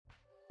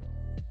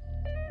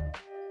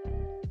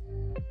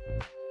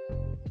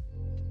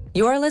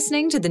You're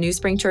listening to the New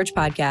Spring Church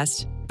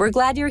podcast. We're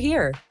glad you're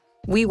here.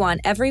 We want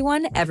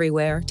everyone,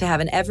 everywhere to have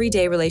an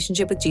everyday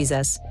relationship with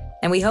Jesus,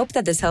 and we hope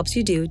that this helps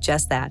you do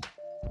just that.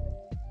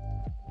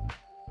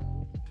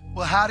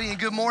 Well, howdy and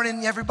good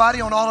morning,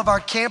 everybody on all of our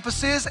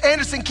campuses.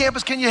 Anderson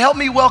campus, can you help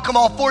me welcome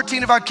all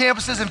 14 of our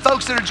campuses and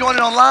folks that are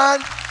joining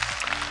online?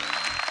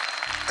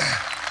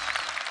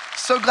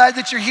 So glad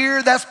that you're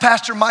here. That's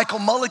Pastor Michael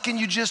Mulliken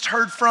you just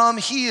heard from.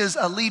 He is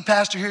a lead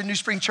pastor here at New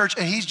Spring Church,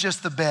 and he's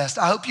just the best.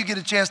 I hope you get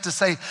a chance to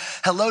say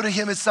hello to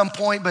him at some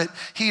point, but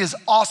he is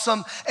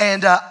awesome.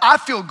 And I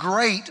feel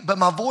great, but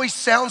my voice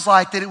sounds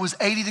like that it was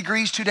 80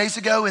 degrees 2 days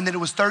ago and that it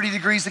was 30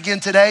 degrees again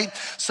today.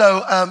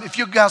 So if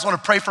you guys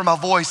want to pray for my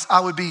voice,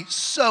 I would be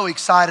so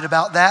excited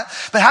about that.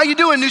 But how you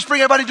doing, New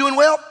Spring? Everybody doing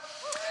well?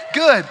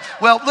 Good.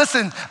 Well,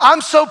 listen,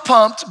 I'm so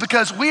pumped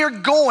because we are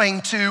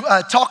going to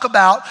talk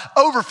about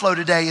overflow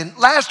today. And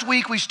last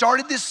week we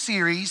started this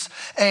series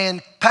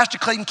and Pastor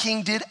Clayton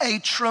King did a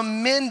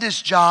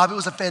tremendous job. It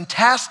was a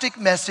fantastic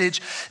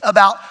message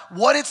about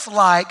what it's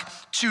like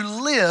to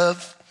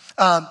live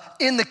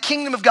in the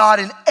kingdom of God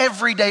in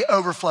everyday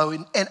overflow.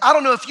 And I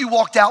don't know if you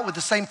walked out with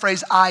the same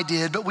phrase I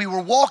did, but we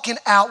were walking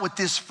out with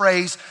this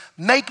phrase,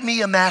 make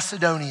me a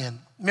Macedonian.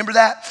 Remember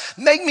that?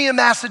 Make me a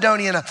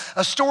Macedonian.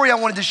 A story I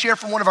wanted to share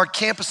from one of our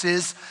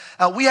campuses.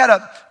 We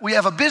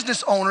have a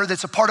business owner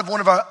that's a part of one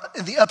of our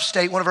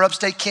upstate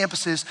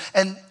campuses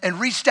and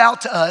reached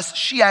out to us.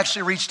 She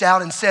actually reached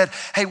out and said,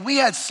 hey, we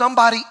had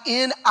somebody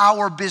in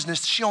our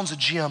business. She owns a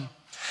gym.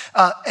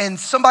 And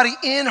somebody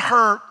in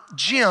her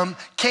gym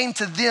came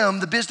to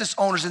them, the business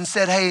owners, and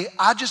said, hey,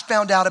 I just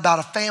found out about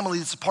a family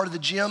that's a part of the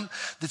gym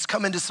that's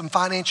come into some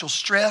financial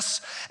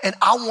stress, and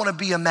I want to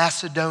be a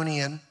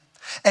Macedonian.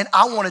 And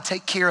I want to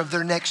take care of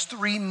their next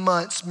 3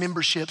 months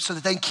membership so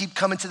that they can keep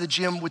coming to the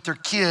gym with their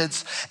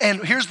kids.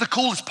 And here's the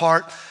coolest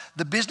part.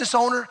 The business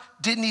owner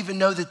didn't even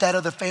know that that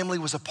other family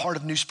was a part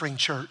of New Spring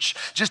Church.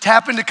 Just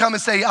happened to come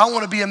and say, I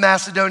want to be a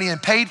Macedonian,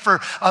 paid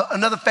for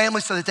another family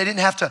so that they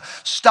didn't have to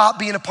stop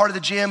being a part of the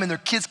gym and their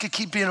kids could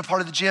keep being a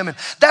part of the gym. And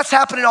that's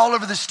happening all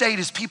over the state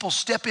as people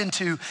step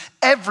into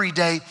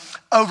everyday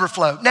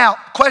overflow. Now,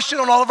 question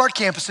on all of our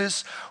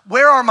campuses,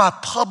 where are my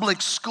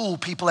public school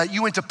people at?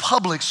 You went to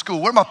public school.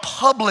 Where are my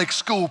public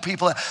school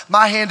people at?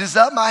 My hand is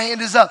up, my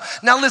hand is up.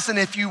 Now listen,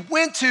 if you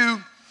went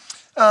to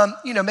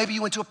maybe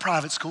you went to a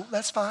private school.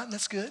 That's fine.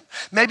 That's good.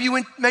 Maybe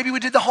we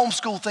did the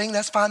homeschool thing.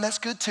 That's fine. That's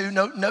good too.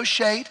 No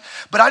shade.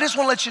 But I just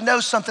want to let you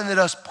know something that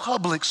us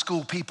public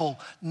school people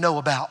know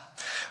about.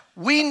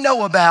 We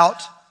know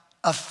about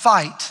a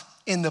fight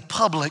in the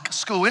public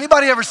school.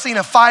 Anybody ever seen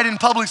a fight in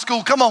public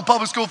school? Come on,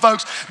 public school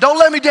folks. Don't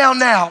let me down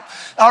now.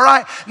 All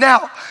right.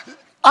 Now,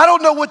 I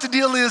don't know what the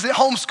deal is at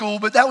homeschool,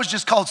 but that was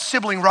just called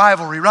sibling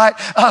rivalry, right?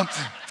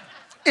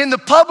 In the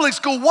public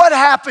school, what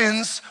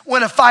happens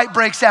when a fight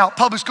breaks out?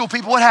 Public school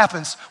people, what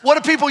happens? What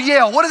do people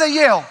yell? What do they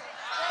yell? Fight.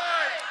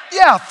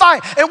 Yeah,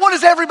 fight. And what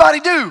does everybody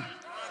do?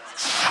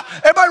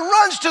 Everybody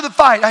runs to the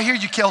fight. I hear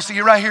you, Kelsey.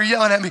 You're right here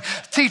yelling at me.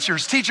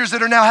 Teachers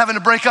that are now having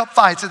to break up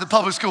fights at the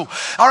public school.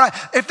 All right,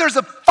 if there's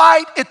a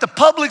fight at the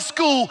public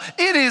school,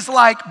 it is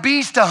like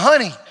bees to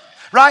honey,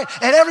 right?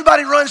 And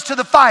everybody runs to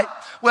the fight.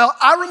 Well,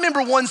 I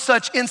remember one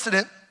such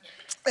incident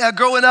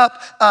growing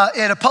up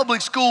at a public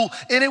school,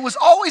 and it was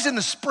always in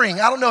the spring.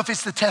 I don't know if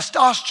it's the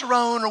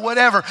testosterone or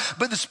whatever,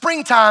 but the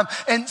springtime,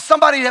 and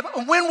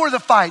when were the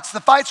fights? The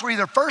fights were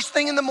either first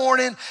thing in the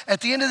morning, at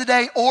the end of the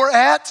day, or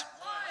at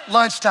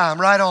lunchtime,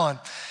 right on.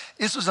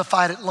 This was a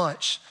fight at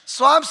lunch.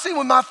 So I'm sitting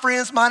with my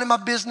friends, minding my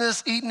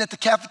business, eating at the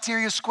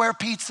cafeteria, square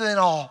pizza and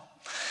all.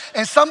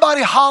 And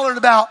somebody hollered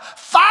about,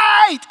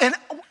 fight! And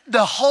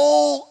the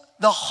whole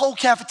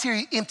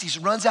cafeteria empties,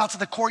 runs out to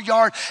the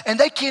courtyard, and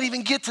they can't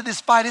even get to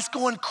this fight. It's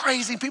going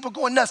crazy, people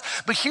going nuts.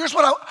 But here's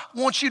what I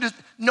want you to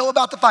know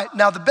about the fight.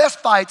 Now, the best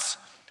fights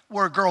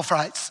were girl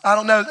fights. I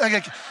don't know.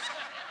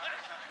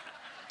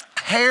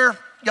 Hair, y'all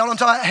know what I'm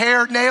talking about?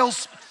 Hair,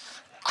 nails,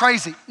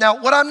 crazy. Now,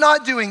 what I'm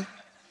not doing,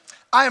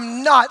 I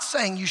am not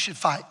saying you should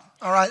fight.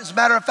 All right, as a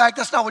matter of fact,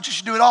 that's not what you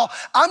should do at all.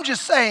 I'm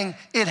just saying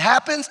it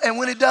happens, and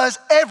when it does,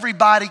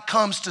 everybody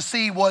comes to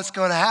see what's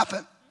gonna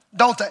happen,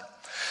 don't they?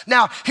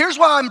 Now, here's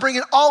why I'm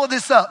bringing all of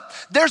this up.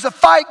 There's a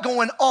fight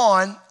going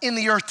on in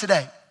the earth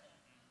today.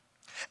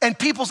 And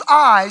people's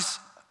eyes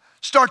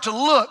start to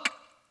look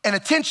and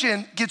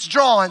attention gets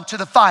drawn to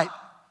the fight.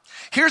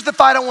 Here's the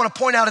fight I want to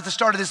point out at the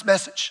start of this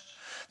message.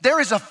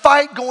 There is a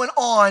fight going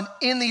on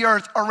in the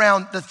earth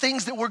around the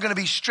things that we're going to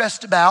be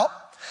stressed about.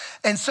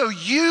 And so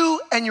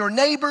you and your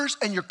neighbors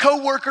and your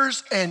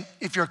coworkers, and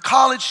if you're a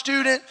college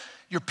student,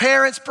 your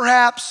parents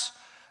perhaps,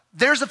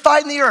 there's a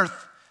fight in the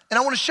earth. And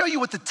I want to show you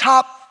what the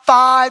top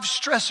 5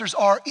 stressors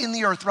are in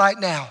the earth right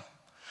now.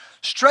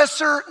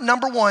 Stressor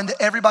number 1 that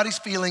everybody's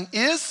feeling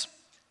is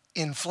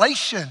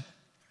inflation.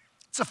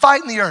 It's a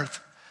fight in the earth.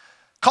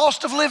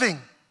 Cost of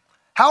living.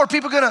 How are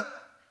people gonna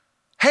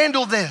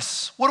handle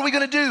this? What are we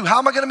gonna do? How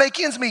am I gonna make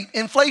ends meet?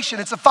 Inflation,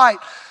 it's a fight.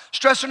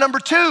 Stressor number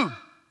 2,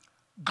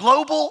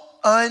 global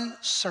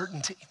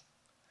uncertainty.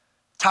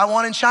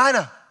 Taiwan and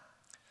China,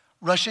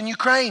 Russia and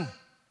Ukraine.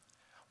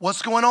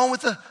 What's going on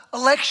with the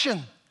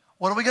election?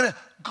 What are we gonna?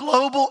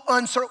 Global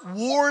uncertainty,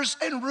 wars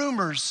and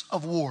rumors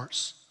of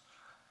wars.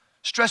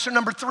 Stressor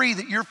number 3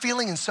 that you're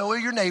feeling, and so are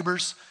your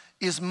neighbors,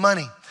 is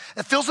money.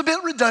 It feels a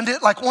bit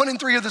redundant, like 1 and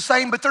 3 are the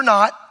same, but they're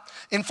not.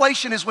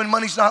 Inflation is when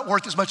money's not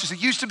worth as much as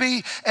it used to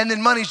be, and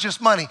then money's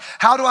just money.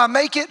 How do I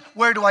make it?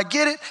 Where do I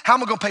get it? How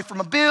am I gonna pay for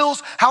my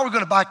bills? How are we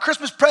gonna buy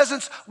Christmas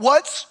presents?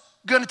 What's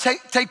gonna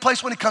take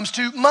place when it comes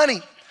to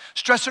money?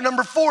 Stressor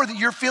number 4 that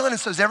you're feeling,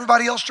 and so is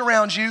everybody else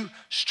around you,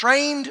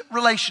 strained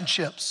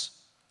relationships.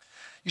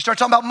 You start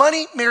talking about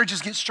money,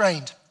 marriages get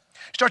strained.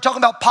 You start talking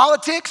about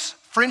politics,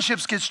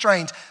 friendships get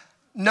strained.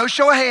 No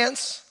show of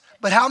hands,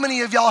 but how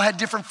many of y'all had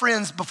different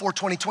friends before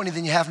 2020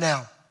 than you have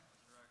now?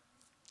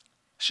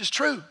 It's just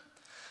true.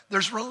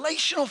 There's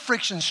relational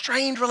friction,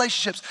 strained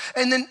relationships.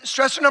 And then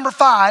stressor number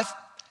 5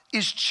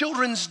 is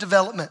children's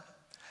development.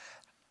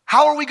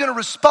 How are we gonna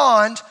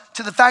respond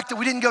to the fact that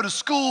we didn't go to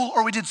school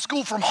or we did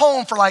school from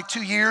home for like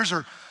 2 years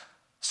or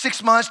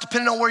 6 months,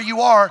 depending on where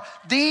you are?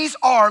 These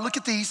are, look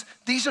at these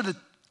are the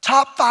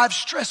top 5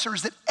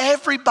 stressors that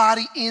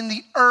everybody in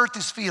the earth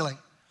is feeling.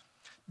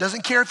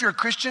 Doesn't care if you're a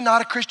Christian,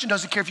 not a Christian,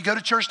 doesn't care if you go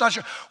to church, not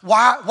sure.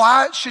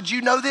 Why should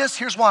you know this?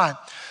 Here's why.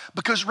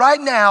 Because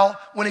right now,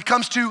 when it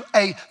comes to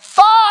a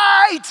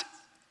fight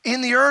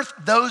in the earth,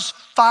 those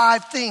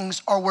 5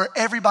 things are where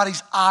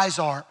everybody's eyes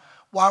are.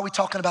 Why are we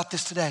talking about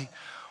this today?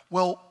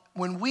 Well,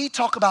 when we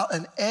talk about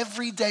an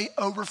everyday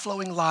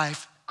overflowing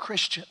life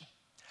Christian,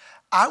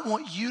 I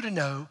want you to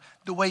know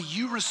the way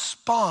you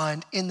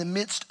respond in the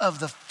midst of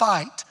the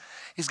fight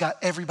has got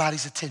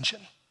everybody's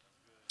attention.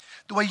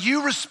 The way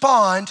you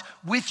respond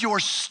with your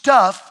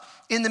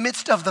stuff in the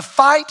midst of the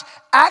fight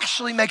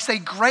actually makes a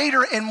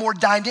greater and more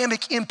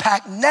dynamic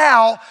impact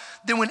now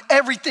than when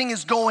everything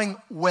is going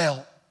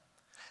well.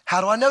 How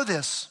do I know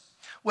this?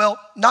 Well,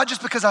 not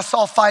just because I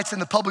saw fights in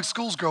the public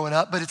schools growing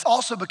up, but it's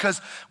also because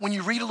when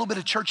you read a little bit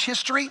of church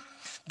history,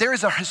 there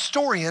is a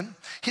historian,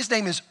 his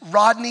name is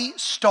Rodney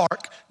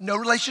Stark, no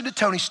relation to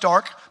Tony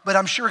Stark, but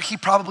I'm sure he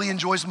probably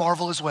enjoys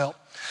Marvel as well.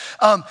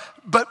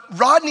 But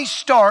Rodney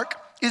Stark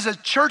is a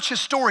church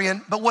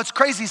historian, but what's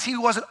crazy is he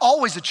wasn't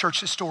always a church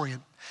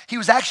historian. He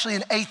was actually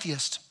an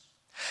atheist.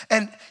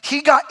 And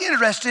he got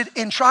interested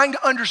in trying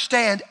to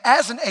understand,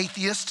 as an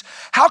atheist,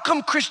 how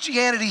come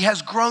Christianity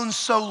has grown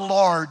so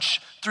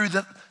large through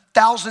the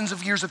thousands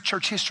of years of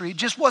church history? It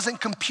just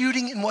wasn't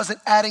computing and wasn't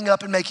adding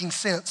up and making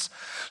sense.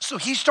 So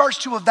he starts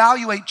to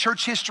evaluate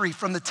church history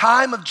from the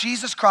time of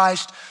Jesus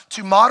Christ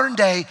to modern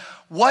day.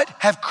 What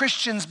have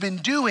Christians been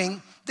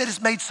doing that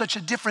has made such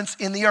a difference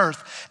in the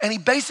earth? And he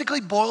basically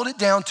boiled it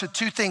down to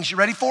 2 things. You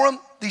ready for them?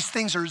 These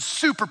things are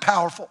super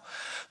powerful.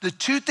 The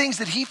 2 things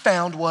that he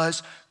found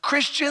was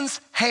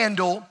Christians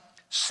handle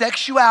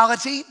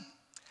sexuality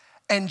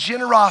and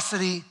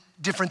generosity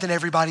different than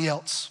everybody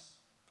else.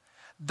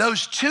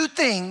 Those 2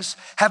 things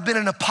have been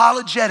an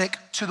apologetic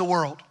to the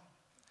world.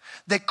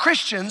 That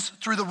Christians,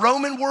 through the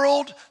Roman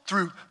world,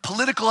 through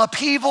political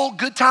upheaval,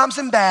 good times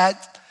and bad,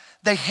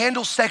 they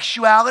handle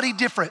sexuality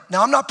different.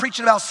 Now, I'm not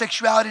preaching about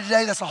sexuality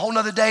today, that's a whole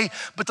nother day,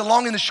 but the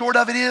long and the short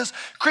of it is,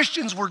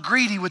 Christians were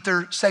greedy with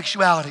their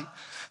sexuality.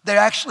 They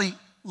actually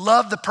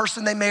loved the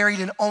person they married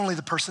and only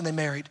the person they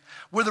married.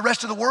 Where the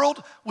rest of the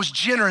world was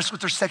generous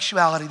with their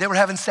sexuality. They were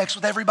having sex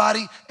with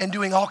everybody and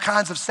doing all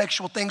kinds of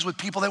sexual things with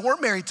people they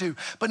weren't married to,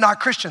 but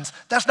not Christians.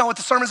 That's not what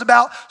the sermon's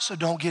about, so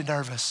don't get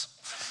nervous.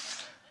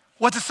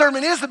 What the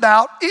sermon is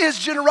about is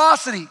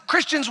generosity.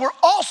 Christians were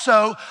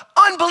also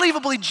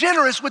unbelievably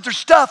generous with their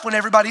stuff when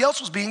everybody else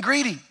was being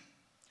greedy.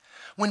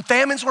 When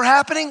famines were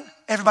happening,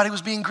 everybody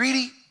was being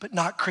greedy, but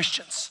not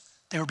Christians.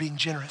 They were being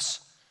generous.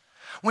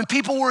 When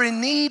people were in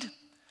need,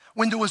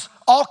 when there was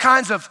all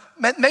kinds of,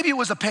 maybe it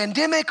was a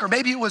pandemic or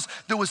maybe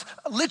there was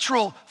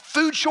literal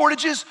food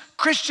shortages,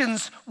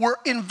 Christians were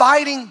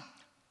inviting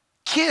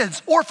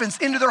kids, orphans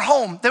into their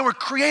home. They were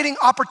creating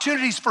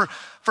opportunities for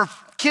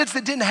kids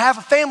that didn't have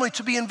a family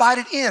to be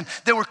invited in.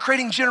 They were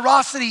creating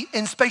generosity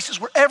in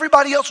spaces where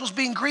everybody else was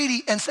being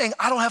greedy and saying,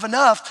 I don't have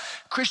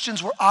enough.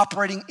 Christians were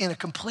operating in a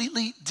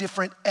completely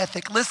different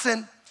ethic.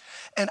 Listen,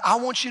 and I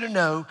want you to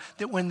know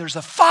that when there's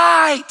a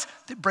fight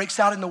that breaks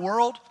out in the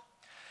world,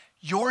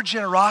 your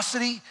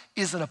generosity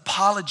is an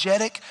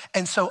apologetic.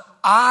 And so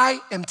I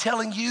am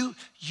telling you,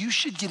 you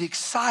should get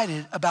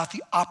excited about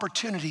the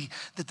opportunity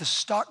that the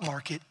stock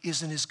market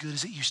isn't as good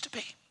as it used to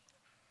be.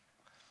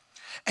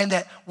 And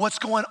that what's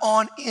going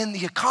on in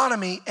the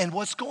economy and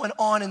what's going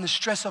on in the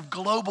stress of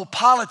global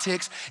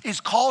politics is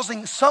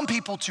causing some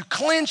people to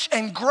clench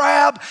and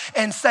grab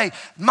and say,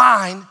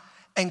 mine.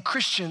 And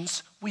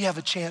Christians, we have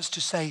a chance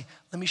to say,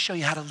 let me show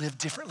you how to live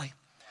differently.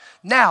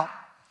 Now,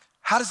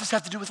 how does this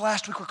have to do with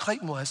last week where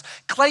Clayton was?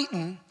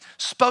 Clayton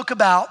spoke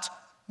about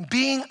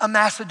being a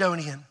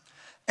Macedonian.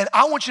 And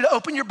I want you to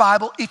open your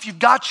Bible, if you've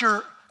got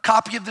your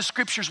copy of the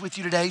scriptures with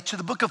you today, to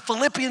the book of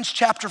Philippians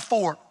chapter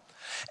 4.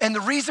 And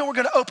the reason we're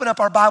gonna open up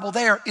our Bible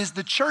there is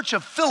the church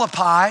of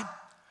Philippi,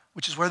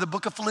 which is where the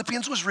book of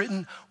Philippians was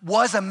written,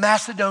 was a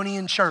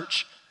Macedonian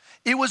church.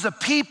 It was a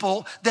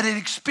people that had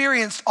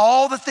experienced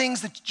all the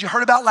things that you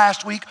heard about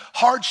last week,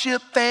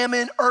 hardship,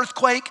 famine,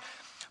 earthquake.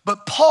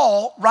 But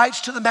Paul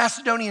writes to the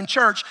Macedonian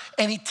church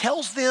and he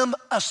tells them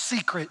a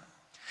secret.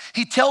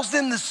 He tells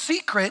them the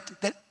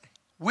secret that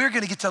we're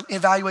gonna get to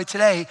evaluate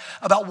today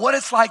about what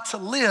it's like to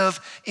live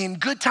in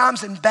good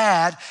times and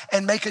bad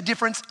and make a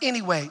difference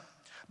anyway.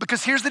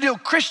 Because here's the deal,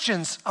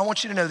 Christians, I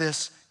want you to know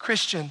this.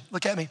 Christian,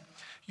 look at me,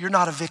 you're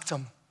not a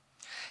victim.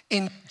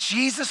 In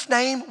Jesus'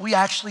 name, we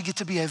actually get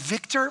to be a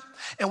victor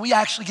and we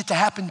actually get to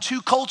happen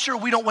to culture.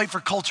 We don't wait for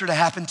culture to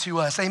happen to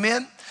us,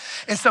 amen?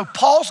 And so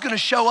Paul's gonna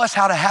show us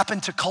how to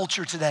happen to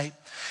culture today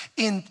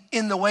in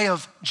the way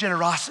of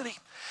generosity.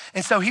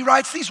 And so he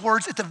writes these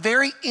words at the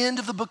very end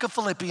of the book of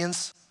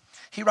Philippians.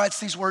 He writes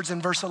these words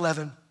in verse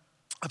 11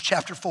 of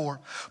chapter 4.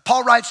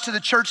 Paul writes to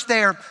the church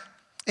there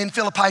in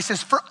Philippi, he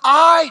says, "For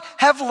I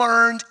have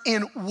learned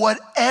in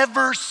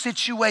whatever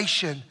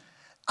situation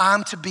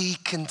I'm to be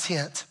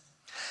content.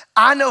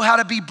 I know how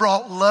to be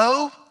brought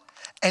low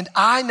and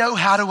I know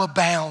how to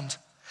abound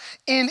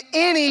in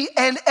any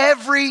and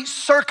every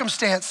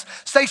circumstance."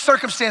 Say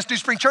circumstance, New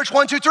Spring Church.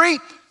 1, 2, 3,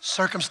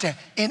 circumstance.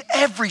 In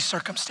every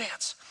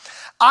circumstance.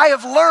 I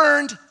have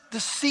learned the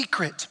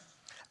secret.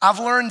 I've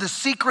learned the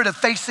secret of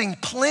facing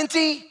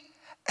plenty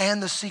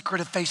and the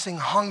secret of facing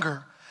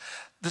hunger,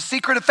 the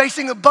secret of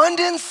facing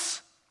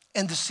abundance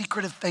and the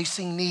secret of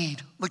facing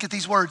need. Look at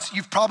these words.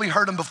 You've probably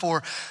heard them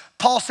before.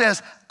 Paul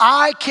says,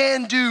 I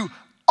can do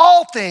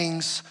all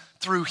things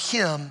through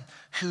him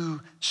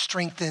who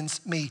strengthens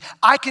me.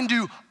 I can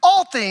do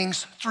all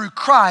things through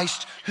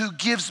Christ who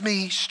gives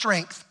me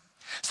strength.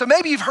 So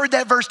maybe you've heard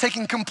that verse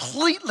taken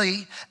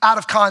completely out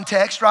of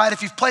context, right?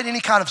 If you've played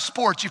any kind of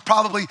sports, you've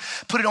probably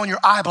put it on your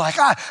eye, like,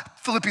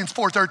 Philippians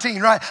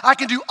 4:13, right? I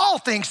can do all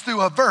things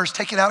through a verse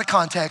taken out of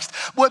context.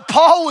 What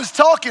Paul was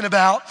talking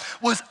about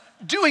was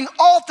doing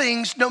all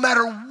things no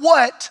matter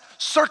what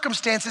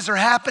circumstances are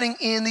happening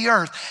in the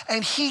earth.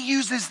 And he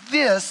uses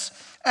this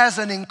as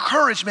an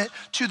encouragement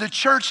to the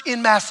church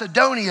in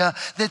Macedonia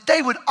that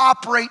they would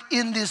operate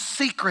in this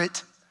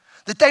secret,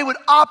 that they would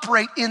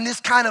operate in this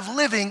kind of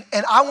living.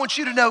 And I want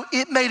you to know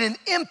it made an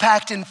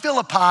impact in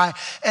Philippi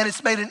and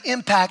it's made an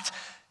impact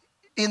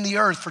in the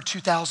earth for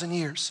 2,000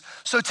 years.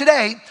 So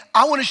today,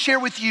 I want to share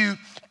with you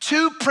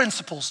two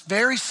principles,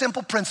 very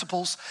simple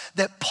principles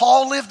that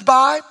Paul lived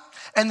by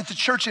and that the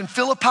church in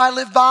Philippi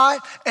lived by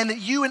and that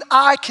you and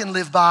I can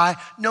live by.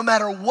 No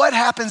matter what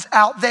happens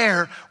out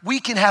there, we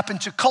can happen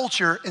to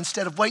culture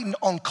instead of waiting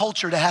on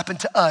culture to happen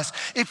to us.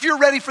 If you're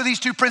ready for these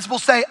two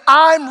principles, say,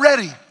 I'm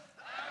ready.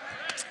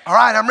 All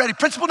right, I'm ready.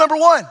 Principle number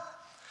one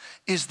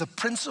is the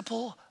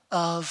principle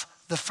of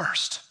the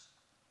first.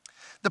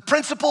 The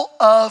principle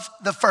of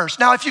the first.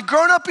 Now, if you've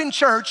grown up in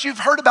church, you've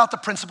heard about the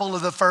principle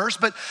of the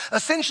first, but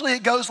essentially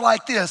it goes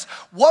like this.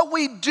 What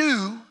we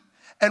do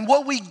and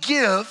what we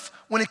give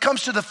when it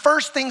comes to the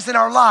first things in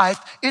our life,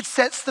 it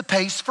sets the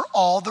pace for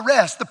all the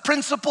rest. The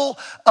principle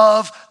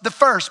of the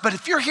first. But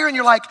if you're here and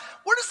you're like,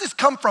 where does this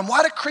come from?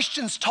 Why do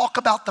Christians talk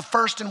about the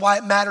first and why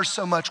it matters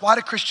so much? Why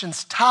do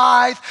Christians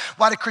tithe?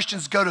 Why do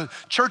Christians go to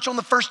church on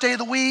the first day of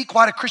the week?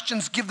 Why do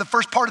Christians give the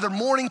first part of their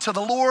morning to the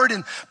Lord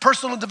in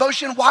personal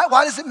devotion?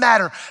 Why does it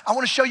matter? I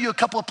want to show you a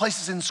couple of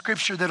places in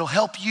Scripture that'll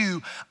help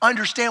you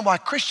understand why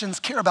Christians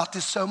care about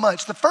this so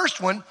much. The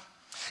first one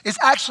is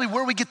actually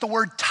where we get the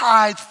word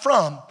tithe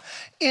from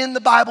in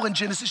the Bible in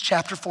Genesis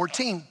chapter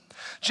 14.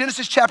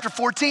 Genesis chapter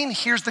 14,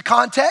 here's the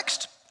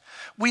context.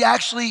 We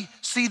actually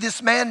see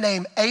this man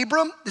named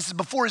Abram. This is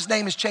before his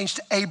name is changed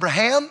to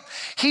Abraham.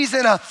 He's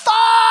in a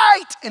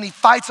fight and he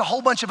fights a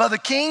whole bunch of other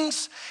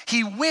kings.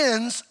 He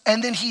wins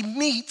and then he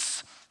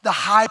meets the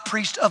high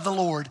priest of the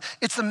Lord.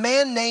 It's a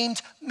man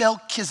named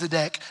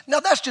Melchizedek. Now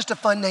that's just a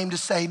fun name to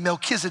say,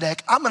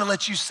 Melchizedek. I'm gonna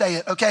let you say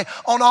it, okay?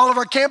 On all of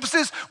our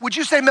campuses, would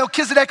you say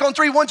Melchizedek on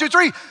 3? 1, 2,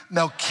 3.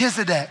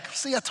 Melchizedek.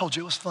 See, I told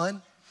you it was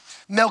fun.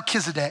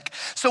 Melchizedek.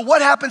 So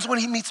what happens when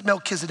he meets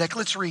Melchizedek?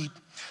 Let's read.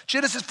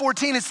 Genesis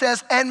 14, it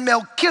says, and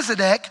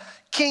Melchizedek,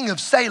 king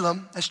of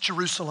Salem, that's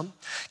Jerusalem,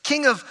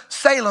 king of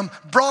Salem,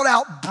 brought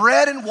out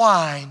bread and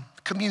wine,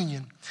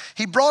 communion.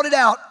 He brought it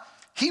out.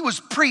 He was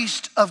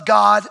priest of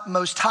God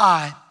Most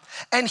High.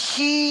 And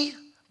he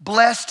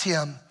blessed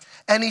him.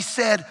 And he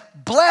said,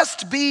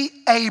 blessed be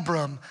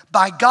Abram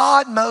by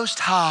God Most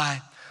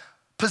High,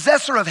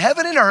 possessor of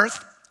heaven and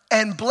earth,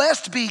 and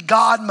blessed be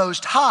God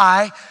Most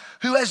High,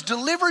 who has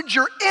delivered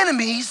your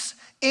enemies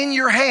in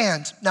your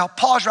hand. Now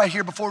pause right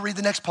here before we read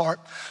the next part.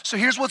 So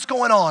here's what's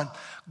going on.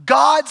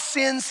 God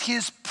sends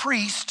his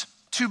priest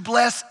to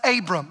bless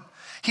Abram.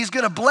 He's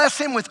gonna bless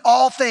him with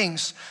all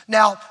things.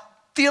 Now,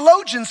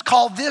 theologians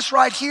call this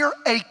right here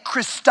a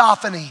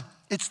Christophany.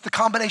 It's the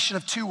combination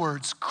of two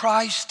words,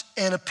 Christ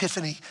and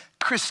epiphany,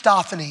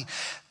 Christophany.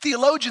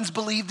 Theologians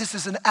believe this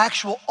is an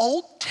actual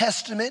Old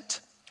Testament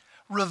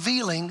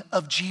revealing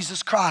of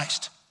Jesus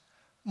Christ.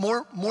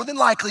 More than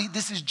likely,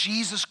 this is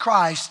Jesus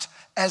Christ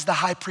as the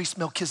high priest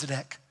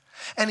Melchizedek.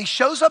 And he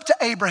shows up to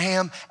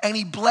Abraham and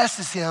he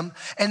blesses him.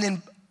 And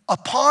then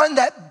upon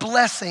that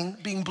blessing,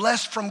 being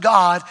blessed from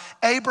God,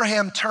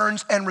 Abraham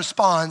turns and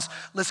responds.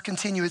 Let's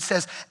continue. It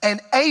says, and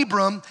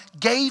Abram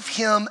gave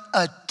him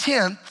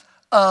 1/10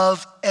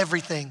 of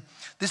everything.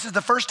 This is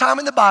the first time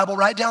in the Bible,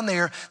 right down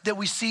there, that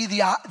we see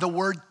the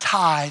word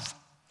tithe.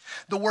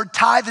 The word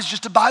tithe is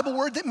just a Bible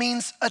word that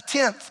means a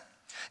tenth.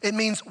 It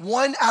means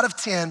 1 out of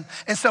 10.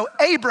 And so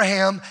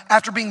Abraham,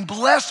 after being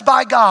blessed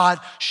by God,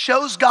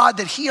 shows God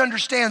that he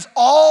understands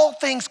all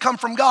things come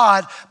from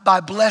God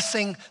by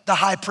blessing the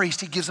high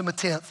priest. He gives him a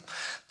tenth.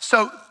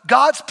 So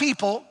God's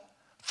people,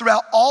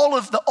 throughout all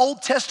of the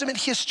Old Testament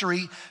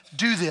history,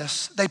 do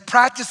this. They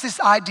practice this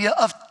idea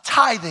of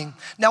tithing.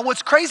 Now,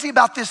 what's crazy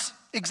about this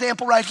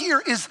example right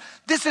here is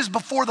this is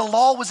before the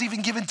law was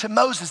even given to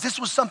Moses. This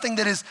was something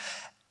that is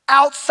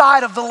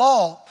outside of the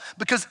law,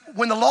 because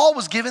when the law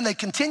was given, they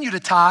continue to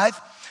tithe,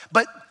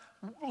 but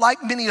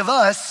like many of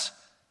us,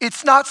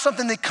 it's not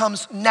something that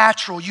comes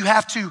natural. You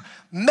have to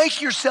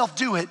make yourself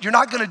do it. You're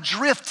not gonna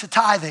drift to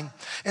tithing.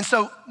 And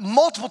so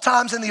multiple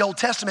times in the Old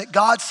Testament,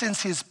 God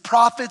sends his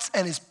prophets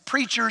and his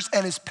preachers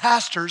and his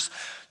pastors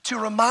to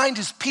remind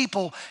his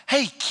people,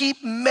 hey,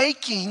 keep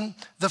making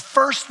the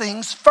first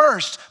things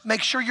first.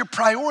 Make sure you're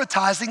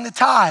prioritizing the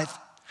tithe.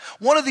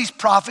 One of these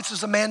prophets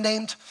is a man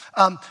named,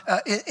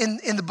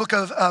 in the book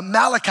of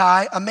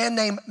Malachi, a man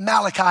named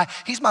Malachi.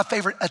 He's my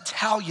favorite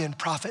Italian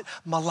prophet,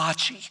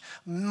 Malachi.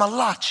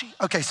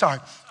 Okay, sorry,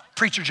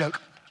 preacher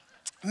joke.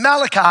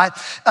 Malachi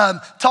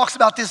talks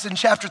about this in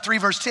chapter 3,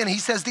 verse 10. He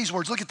says these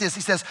words, look at this.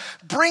 He says,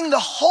 bring the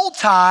whole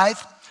tithe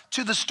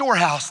to the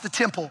storehouse, the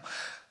temple,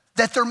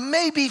 that there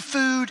may be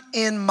food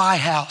in my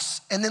house.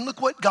 And then look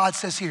what God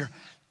says here.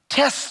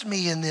 Test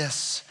me in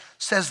this,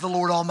 says the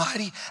Lord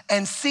Almighty,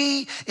 and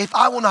see if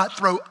I will not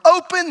throw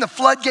open the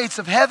floodgates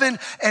of heaven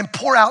and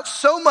pour out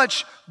so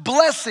much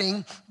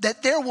blessing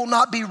that there will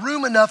not be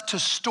room enough to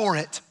store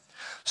it.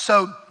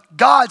 So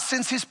God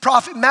sends his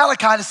prophet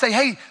Malachi to say,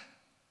 hey,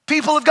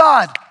 people of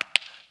God,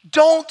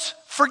 don't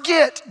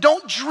forget,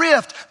 don't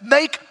drift,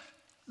 make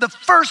the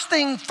first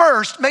thing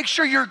first. Make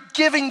sure you're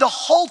giving the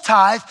whole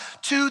tithe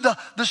to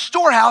the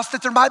storehouse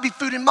that there might be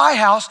food in my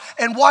house.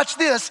 And watch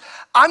this,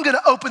 I'm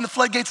gonna open the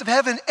floodgates of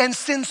heaven and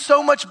send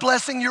so much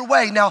blessing your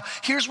way. Now,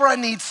 here's where I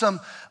need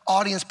some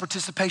audience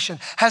participation.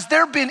 Has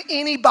there been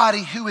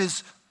anybody who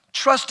has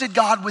trusted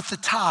God with the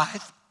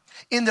tithe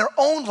in their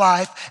own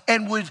life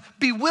and would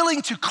be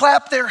willing to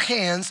clap their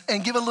hands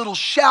and give a little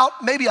shout,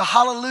 maybe a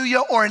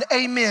hallelujah or an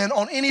amen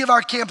on any of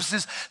our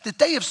campuses, that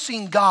they have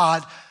seen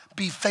God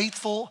be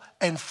faithful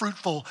and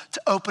fruitful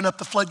to open up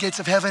the floodgates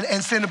of heaven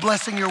and send a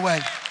blessing your way?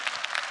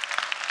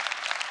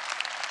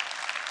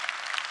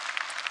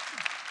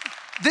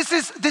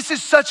 This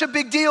is such a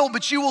big deal,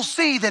 but you will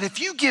see that if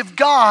you give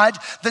God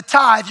the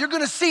tithe, you're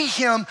gonna see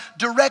him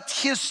direct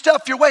his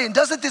stuff your way. And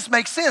doesn't this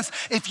make sense?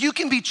 If you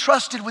can be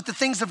trusted with the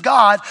things of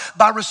God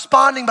by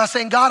responding, by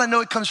saying, God, I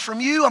know it comes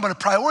from you, I'm gonna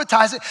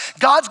prioritize it,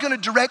 God's gonna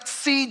direct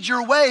seed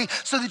your way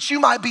so that you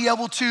might be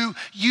able to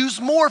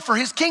use more for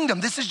his kingdom.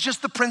 This is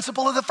just the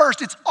principle of the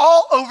first. It's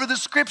all over the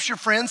scripture,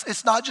 friends.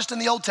 It's not just in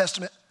the Old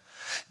Testament.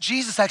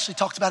 Jesus actually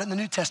talked about it in the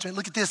New Testament.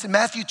 Look at this, in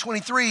Matthew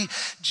 23,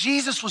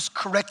 Jesus was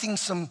correcting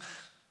some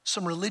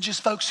religious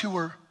folks who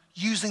were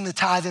using the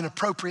tithe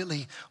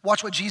inappropriately.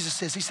 Watch what Jesus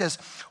says. He says,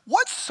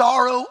 what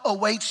sorrow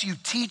awaits you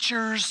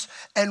teachers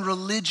and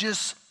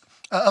religious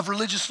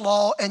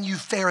law and you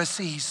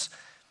Pharisees.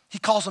 He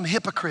calls them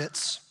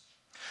hypocrites.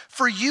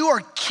 For you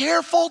are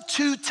careful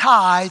to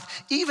tithe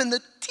even the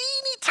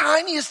teeny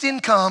tiniest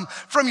income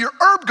from your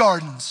herb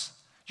gardens,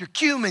 your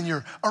cumin,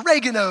 your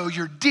oregano,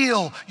 your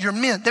dill, your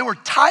mint. They were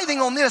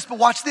tithing on this, but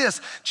watch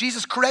this.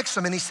 Jesus corrects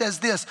them and he says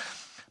this,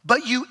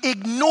 but you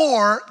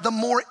ignore the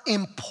more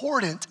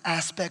important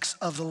aspects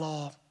of the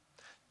law: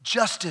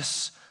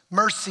 justice,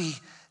 mercy,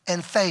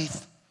 and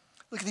faith.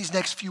 Look at these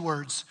next few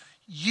words.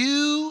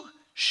 You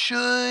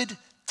should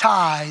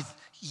tithe,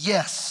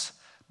 yes,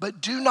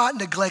 but do not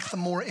neglect the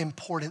more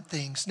important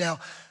things.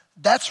 Now,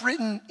 that's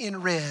written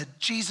in red.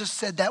 Jesus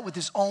said that with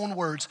his own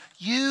words.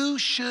 You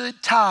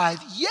should tithe,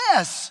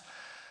 yes,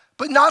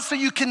 but not so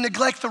you can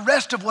neglect the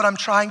rest of what I'm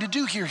trying to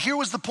do here. Here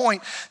was the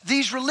point.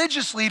 These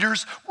religious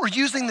leaders were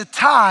using the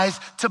tithe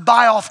to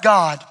buy off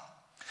God.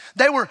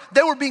 They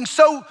were being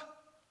so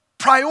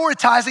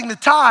prioritizing the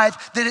tithe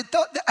that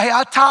hey,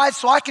 I tithe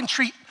so I can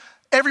treat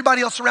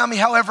everybody else around me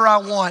however I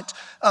want.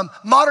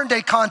 Modern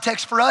day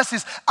context for us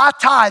is I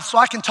tithe so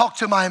I can talk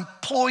to my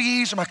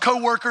employees or my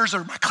coworkers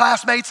or my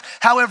classmates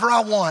however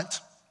I want.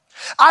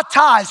 I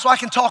tithe so I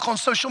can talk on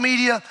social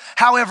media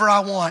however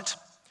I want.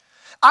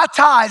 I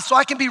tithe so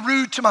I can be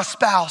rude to my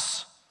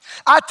spouse.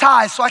 I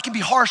tithe so I can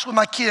be harsh with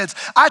my kids.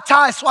 I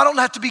tithe so I don't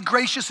have to be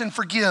gracious and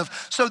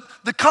forgive. So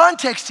the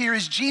context here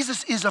is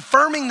Jesus is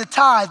affirming the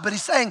tithe, but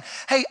he's saying,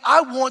 hey,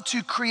 I want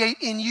to create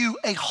in you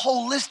a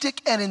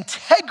holistic and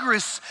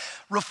integrous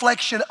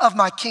reflection of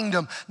my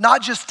kingdom,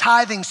 not just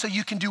tithing so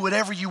you can do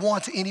whatever you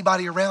want to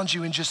anybody around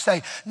you and just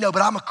say, no,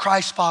 but I'm a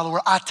Christ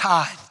follower, I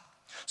tithe.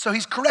 So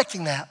he's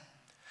correcting that.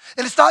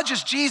 And it's not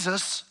just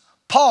Jesus.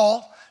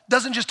 Paul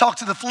doesn't just talk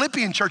to the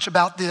Philippian church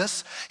about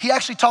this. He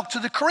actually talked to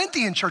the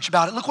Corinthian church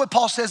about it. Look what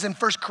Paul says in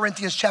 1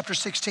 Corinthians chapter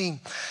 16.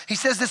 He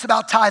says this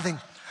about tithing.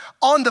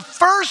 On the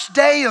first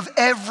day of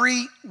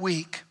every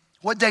week.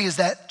 What day is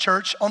that,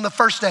 church? On the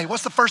first day.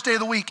 What's the first day of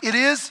the week? It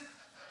is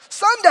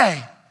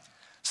Sunday.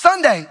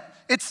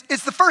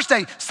 It's the first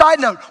day. Side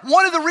note,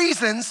 one of the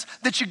reasons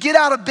that you get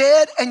out of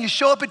bed and you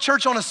show up at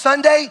church on a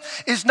Sunday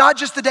is not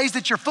just the days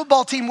that your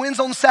football team wins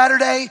on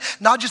Saturday,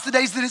 not just the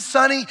days that it's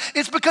sunny.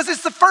 It's because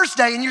it's the first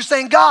day and you're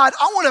saying, God,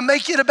 I want to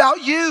make it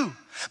about you.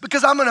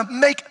 Because I'm gonna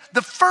make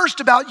the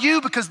first about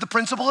you because the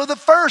principle of the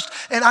first.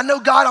 And I know,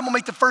 God, I'm gonna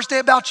make the first day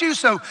about you.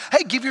 So,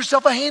 hey, give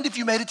yourself a hand if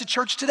you made it to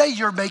church today.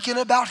 You're making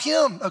it about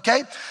him,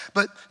 okay?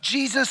 But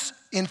Jesus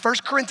in 1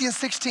 Corinthians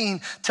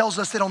 16 tells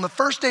us that on the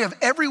first day of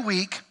every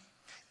week,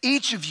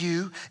 each of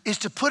you is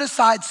to put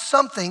aside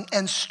something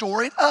and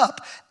store it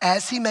up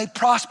as he may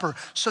prosper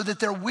so that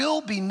there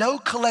will be no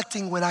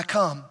collecting when I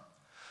come.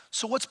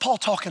 So what's Paul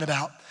talking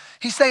about?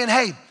 He's saying,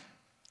 hey,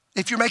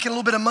 if you're making a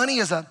little bit of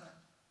money as a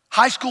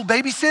high school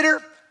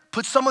babysitter,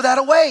 put some of that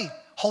away.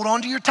 Hold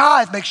on to your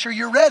tithe, make sure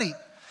you're ready.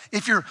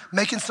 If you're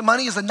making some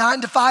money as a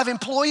 9-to-5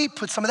 employee,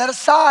 put some of that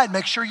aside,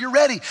 make sure you're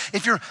ready.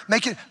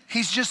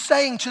 He's just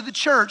saying to the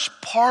church,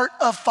 part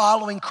of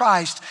following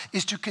Christ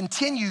is to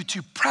continue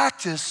to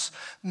practice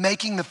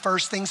making the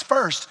first things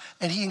first.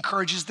 And he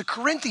encourages the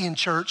Corinthian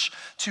church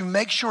to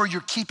make sure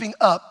you're keeping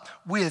up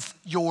with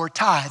your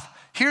tithe.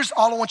 Here's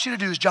all I want you to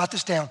do is jot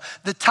this down.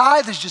 The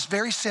tithe is just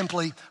very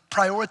simply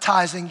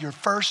prioritizing your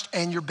first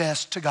and your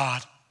best to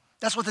God.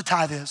 That's what the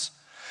tithe is.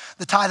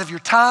 The tithe of your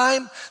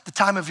time, the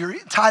tithe of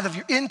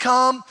your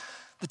income,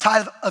 the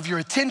tithe of your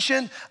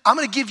attention. I'm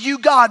gonna give you,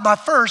 God, my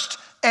first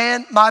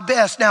and my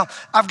best. Now,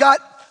 I've got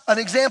an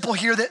example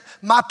here that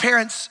my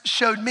parents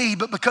showed me,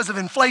 but because of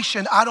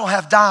inflation, I don't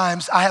have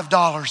dimes, I have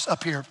dollars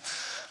up here.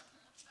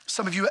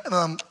 Some of you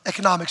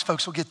economics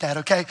folks will get that,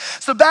 okay?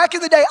 So back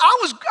in the day,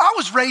 I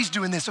was raised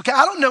doing this, okay?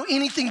 I don't know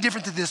anything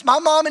different than this. My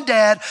mom and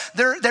dad,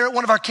 they're at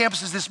one of our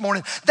campuses this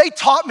morning. They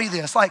taught me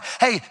this, like,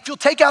 hey, if you'll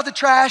take out the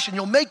trash and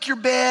you'll make your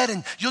bed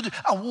and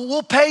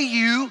we'll pay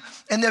you.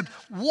 And then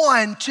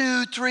 1,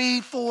 2,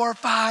 3, 4,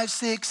 5,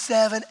 6,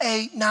 7,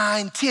 8,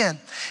 9, 10.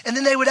 And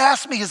then they would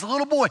ask me as a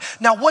little boy,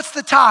 now what's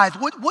the tithe?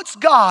 What's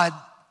God?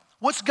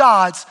 What's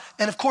God's?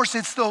 And of course,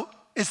 it's the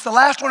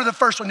last one or the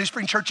first one, New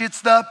Spring Church.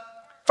 It's the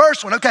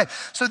first one, okay.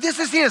 So this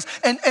is his.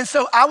 And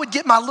so I would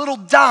get my little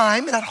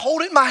dime and I'd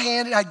hold it in my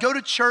hand and I'd go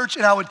to church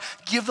and I would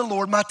give the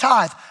Lord my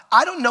tithe.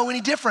 I don't know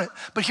any different,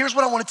 but here's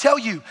what I want to tell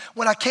you.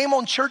 When I came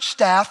on church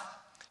staff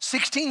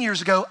 16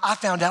 years ago, I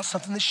found out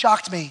something that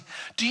shocked me.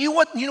 You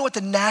know what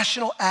the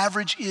national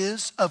average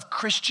is of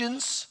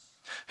Christians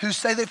who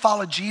say they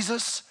follow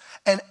Jesus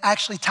and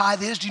actually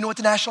tithe is? Do you know what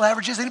the national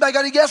average is? Anybody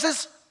got any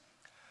guesses?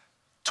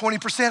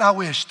 20%, I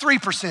wish.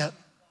 3%.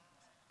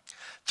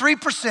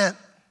 3%.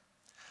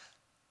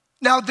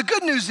 Now, the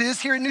good news is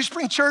here at New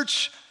Spring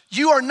Church,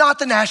 you are not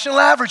the national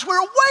average.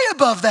 We're way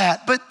above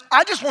that. But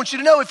I just want you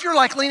to know, if you're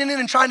like leaning in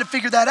and trying to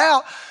figure that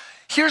out,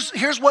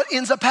 here's what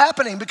ends up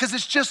happening, because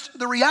it's just,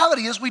 the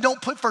reality is we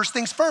don't put first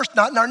things first,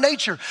 not in our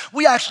nature.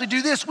 We actually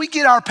do this. We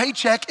get our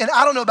paycheck, and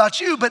I don't know about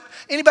you, but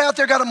anybody out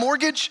there got a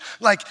mortgage?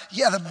 Like,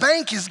 yeah, the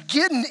bank is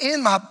getting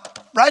in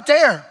right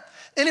there.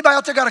 Anybody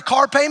out there got a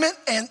car payment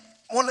and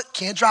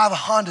can't drive a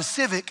Honda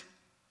Civic,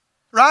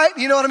 right?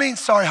 You know what I mean?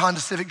 Sorry, Honda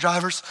Civic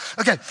drivers.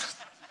 Okay.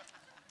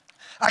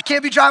 I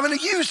can't be driving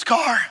a used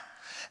car.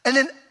 And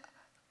then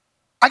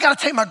I gotta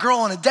take my girl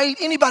on a date.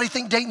 Anybody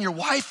think dating your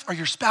wife or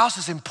your spouse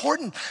is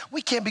important?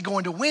 We can't be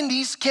going to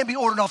Wendy's, can't be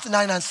ordering off the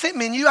 99-cent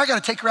menu. I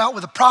gotta take her out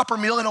with a proper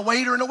meal and a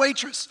waiter and a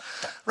waitress,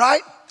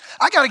 right?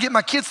 I gotta get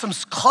my kids some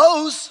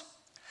clothes.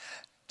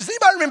 Does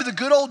anybody remember the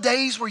good old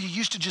days where you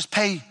used to just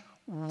pay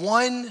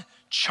one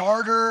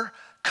charter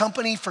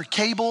company for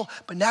cable,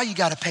 but now you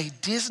gotta pay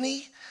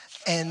Disney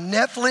and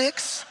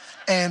Netflix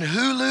and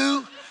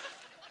Hulu?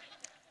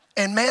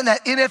 And man,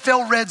 that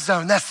NFL Red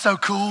Zone, that's so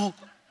cool.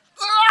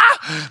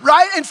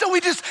 Right? And so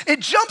it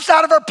jumps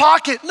out of our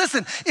pocket.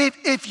 Listen,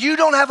 if you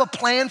don't have a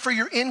plan for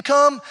your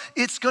income,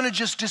 it's gonna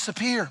just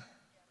disappear.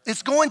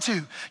 It's going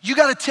to. You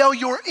gotta tell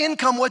your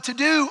income what to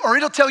do, or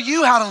it'll tell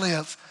you how to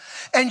live.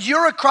 And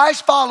you're a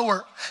Christ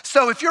follower.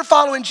 So if you're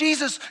following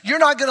Jesus, you're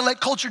not gonna let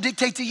culture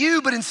dictate to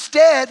you, but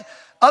instead,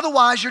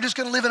 otherwise, you're just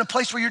gonna live in a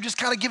place where you're just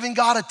kind of giving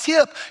God a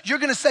tip. You're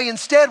gonna say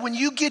instead, when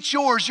you get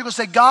yours, you're gonna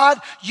say, God,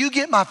 you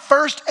get my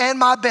first and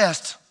my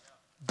best.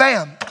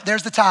 Bam,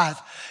 there's the tithe.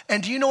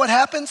 And do you know what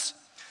happens?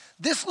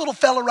 This little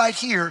fella right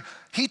here,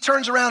 he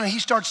turns around and he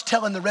starts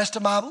telling the rest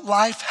of my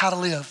life how to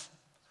live.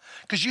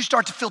 Because you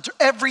start to filter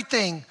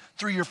everything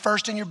through your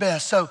first and your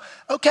best. So,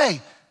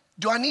 okay,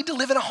 do I need to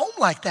live in a home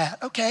like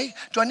that? Okay,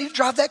 do I need to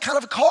drive that kind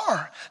of a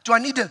car? Do I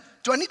need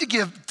to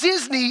give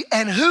Disney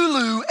and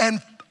Hulu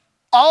and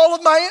all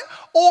of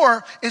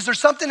or is there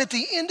something at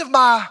the end of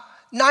my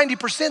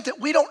 90% that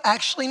we don't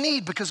actually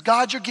need? Because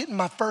God, you're getting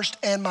my first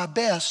and my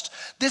best.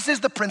 This is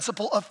the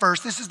principle of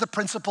first. This is the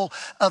principle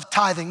of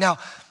tithing. Now,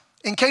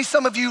 in case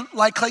some of you,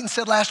 like Clayton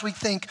said last week,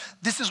 think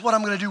this is what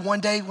I'm gonna do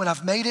one day when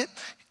I've made it,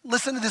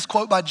 listen to this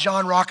quote by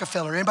John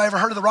Rockefeller. Anybody ever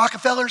heard of the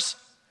Rockefellers?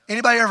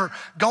 Anybody ever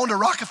gone to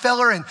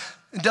Rockefeller and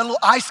done a little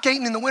ice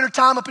skating in the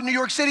wintertime up in New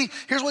York City?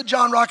 Here's what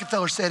John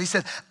Rockefeller said. He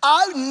said,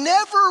 I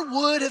never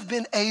would have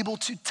been able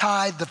to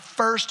tithe the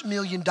first $1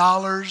 million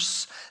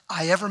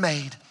I ever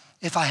made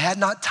if I had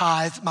not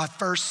tithed my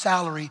first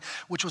salary,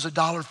 which was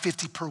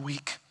 $1.50 per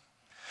week.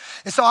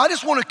 And so I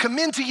just want to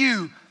commend to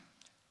you,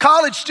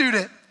 college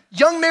student,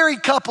 young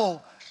married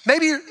couple,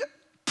 maybe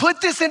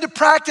put this into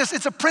practice.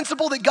 It's a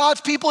principle that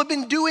God's people have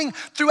been doing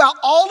throughout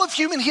all of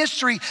human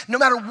history. No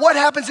matter what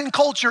happens in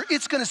culture,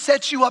 it's gonna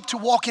set you up to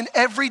walk in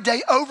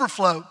everyday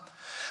overflow.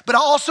 But I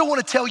also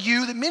wanna tell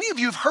you that many of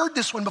you have heard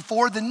this one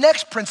before. The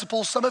next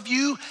principle, some of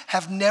you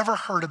have never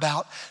heard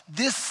about.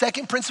 This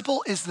second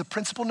principle is the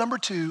principle number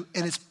 2,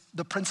 and it's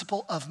the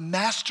principle of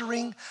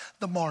mastering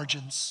the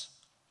margins.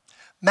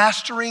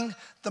 Mastering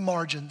the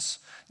margins.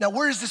 Now,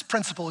 where is this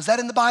principle? Is that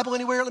in the Bible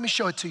anywhere? Let me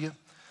show it to you.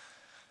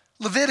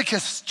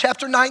 Leviticus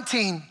chapter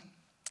 19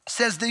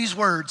 says these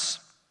words,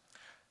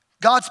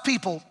 God's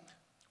people,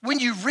 when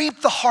you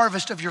reap the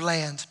harvest of your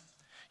land,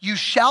 you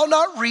shall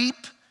not reap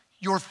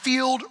your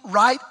field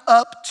right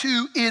up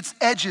to its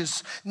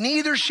edges,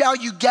 neither shall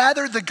you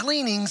gather the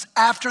gleanings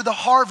after the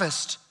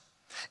harvest.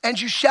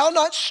 And you shall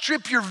not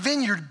strip your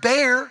vineyard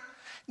bare,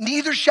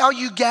 neither shall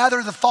you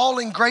gather the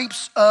fallen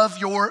grapes of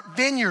your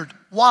vineyard.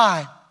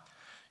 Why?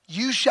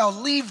 You shall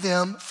leave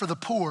them for the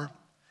poor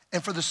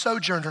and for the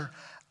sojourner.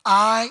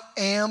 I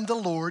am the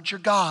Lord your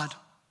God.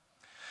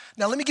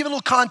 Now let me give a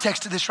little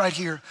context to this right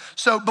here.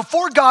 So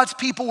before God's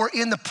people were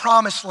in the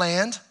promised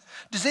land,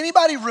 does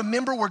anybody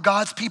remember where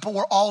God's people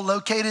were all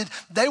located?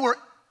 They were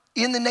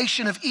in the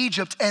nation of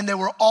Egypt, and they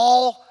were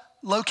all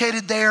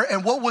located there.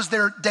 And what was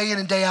their day in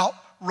and day out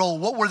role?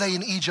 What were they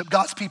in Egypt?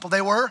 God's people,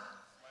 they were?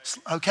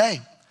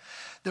 Okay,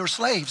 they were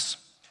slaves.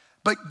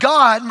 But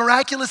God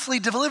miraculously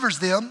delivers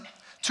them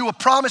to a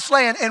promised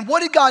land. And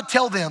what did God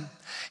tell them?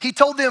 He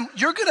told them,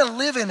 you're gonna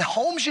live in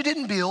homes you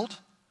didn't build,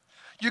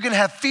 you're gonna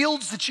have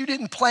fields that you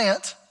didn't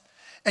plant,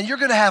 and you're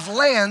gonna have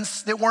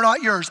lands that were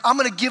not yours. I'm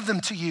gonna give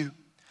them to you.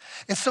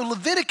 And so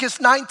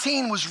Leviticus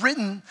 19 was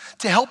written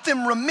to help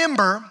them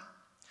remember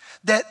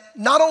that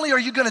not only are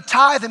you gonna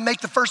tithe and make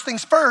the first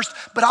things first,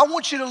 but I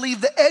want you to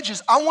leave the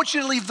edges. I want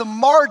you to leave the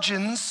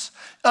margins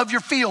of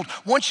your field.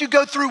 Once you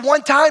go through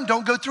one time,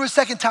 don't go through a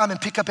second time and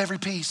pick up every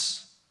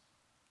piece.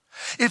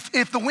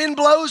 If the wind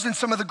blows and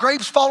some of the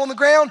grapes fall on the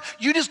ground,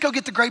 you just go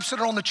get the grapes that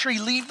are on the tree.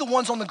 Leave the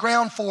ones on the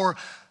ground for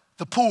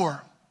the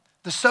poor,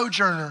 the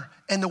sojourner,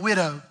 and the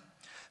widow.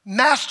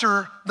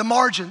 Master the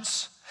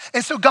margins.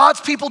 And so God's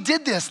people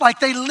did this, like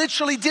they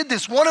literally did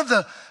this. One of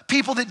the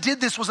people that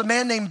did this was a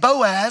man named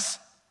Boaz.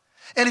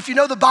 And if you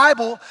know the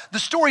Bible, the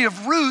story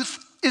of Ruth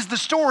is the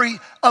story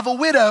of a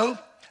widow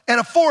and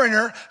a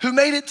foreigner who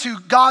made it to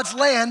God's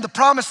land, the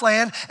promised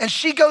land, and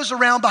she goes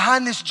around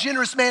behind this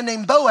generous man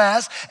named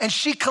Boaz, and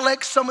she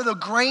collects some of the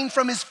grain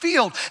from his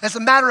field. As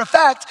a matter of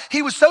fact,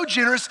 he was so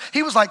generous,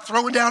 he was like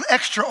throwing down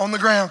extra on the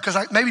ground, because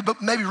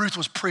maybe Ruth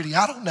was pretty,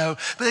 I don't know.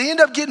 But they end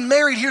up getting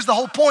married. Here's the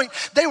whole point.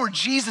 They were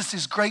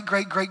Jesus's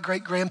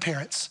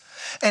great-great-great-great-grandparents.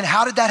 And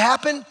how did that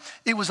happen?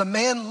 It was a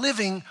man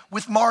living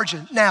with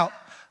margin. Now,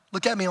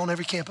 look at me on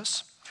every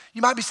campus.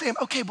 You might be saying,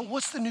 okay, but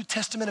what's the New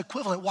Testament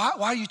equivalent? Why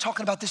are you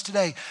talking about this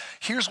today?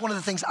 Here's one of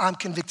the things I'm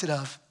convicted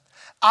of.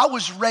 I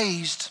was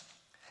raised,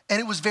 and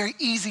it was very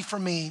easy for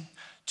me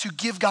to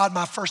give God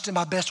my first and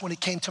my best when it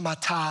came to my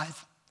tithe.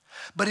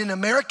 But in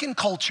American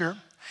culture,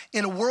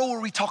 in a world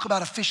where we talk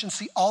about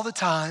efficiency all the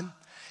time,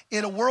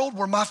 in a world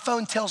where my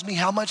phone tells me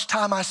how much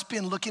time I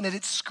spend looking at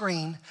its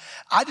screen,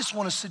 I just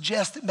want to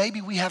suggest that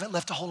maybe we haven't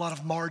left a whole lot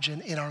of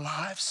margin in our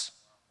lives.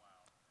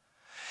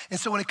 And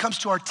so when it comes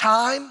to our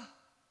time,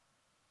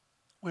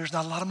 there's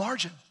not a lot of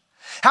margin.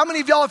 How many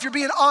of y'all, if you're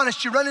being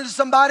honest, you run into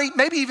somebody,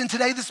 maybe even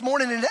today, this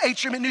morning in the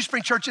atrium at New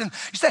Spring Church, and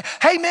you say,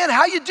 hey man,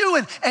 how you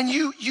doing? And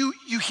you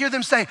hear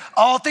them say,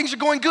 oh, things are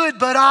going good,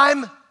 but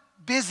I'm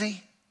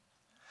busy.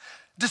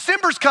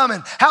 December's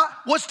coming.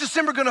 What's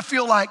December gonna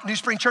feel like? New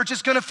Spring Church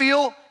is gonna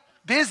feel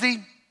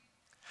busy.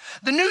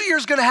 The new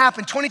year's gonna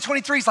happen.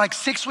 2023 is like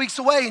 6 weeks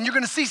away, and you're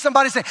gonna see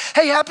somebody say,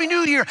 hey, Happy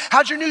New Year.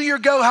 How'd your new year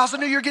go? How's the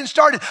new year getting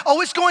started?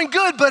 Oh, it's going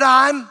good, but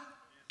I'm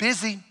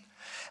busy.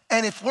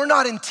 And if we're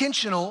not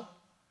intentional,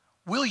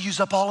 we'll use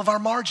up all of our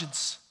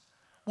margins.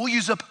 We'll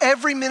use up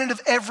every minute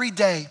of every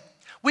day.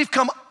 We've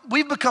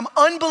become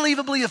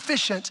unbelievably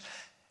efficient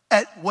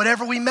at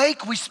whatever we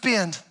make, we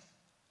spend.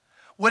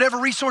 Whatever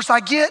resource I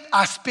get,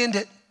 I spend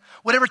it.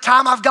 Whatever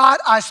time I've got,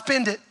 I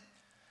spend it.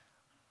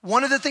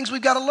 One of the things we've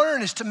got to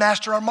learn is to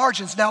master our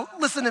margins. Now,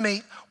 listen to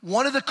me.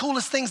 One of the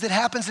coolest things that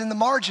happens in the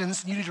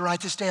margins, and you need to write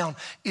this down,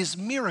 is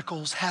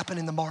miracles happen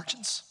in the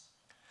margins.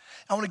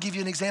 I want to give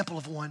you an example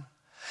of one.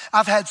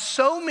 I've had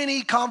so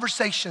many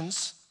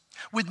conversations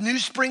with New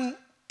Spring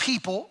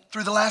people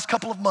through the last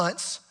couple of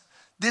months.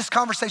 This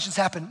conversation's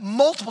happened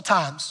multiple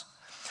times.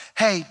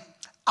 Hey,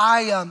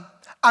 I'm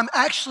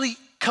actually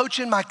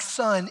coaching my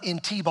son in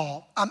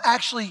t-ball. I'm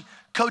actually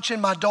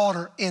coaching my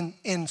daughter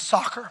in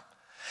soccer.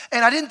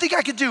 And I didn't think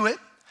I could do it,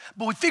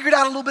 but we figured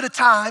out a little bit of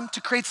time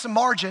to create some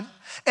margin.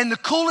 And the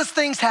coolest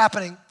thing's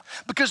happening.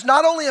 Because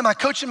not only am I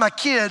coaching my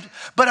kid,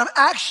 but I'm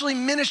actually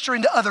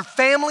ministering to other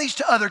families,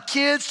 to other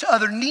kids, to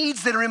other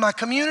needs that are in my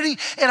community,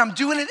 and I'm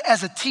doing it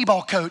as a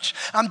t-ball coach.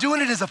 I'm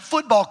doing it as a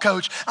football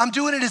coach. I'm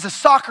doing it as a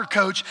soccer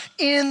coach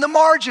in the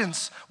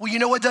margins. Well, you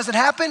know what doesn't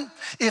happen?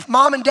 If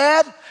mom and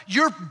dad,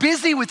 you're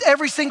busy with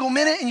every single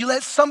minute and you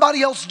let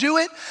somebody else do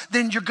it,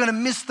 then you're gonna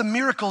miss the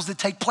miracles that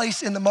take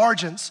place in the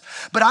margins.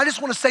 But I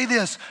just wanna say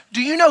this,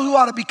 do you know who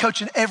ought to be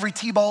coaching every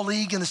t-ball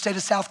league in the state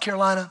of South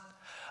Carolina?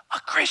 A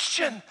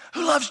Christian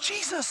who loves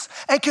Jesus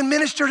and can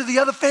minister to the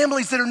other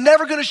families that are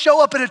never gonna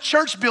show up at a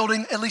church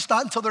building, at least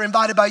not until they're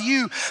invited by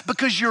you,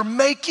 because you're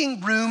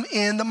making room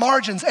in the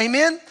margins,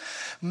 amen?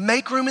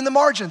 Make room in the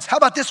margins. How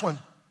about this one?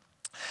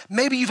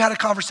 Maybe you've had a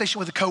conversation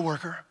with a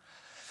coworker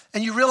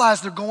and you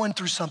realize they're going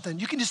through something.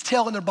 You can just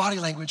tell in their body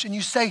language and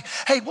you say,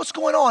 hey, what's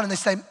going on? And they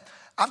say,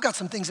 I've got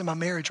some things in my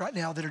marriage right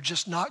now that are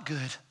just not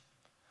good.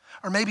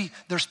 Or maybe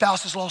their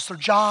spouse has lost their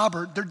job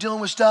or they're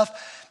dealing with stuff.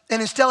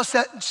 And instead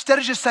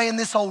of just saying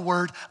this old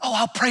word, oh,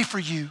 I'll pray for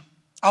you.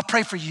 I'll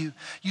pray for you.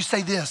 You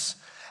say this,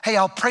 hey,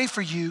 I'll pray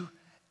for you.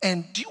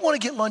 And do you want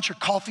to get lunch or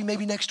coffee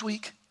maybe next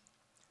week?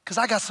 Because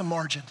I got some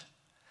margin.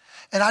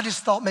 And I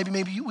just thought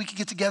maybe we could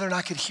get together and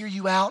I could hear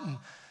you out and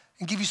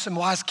give you some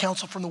wise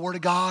counsel from the Word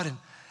of God.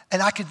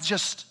 And I could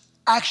just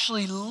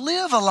actually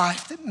live a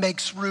life that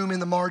makes room in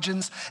the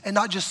margins and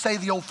not just say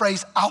the old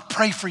phrase, I'll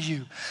pray for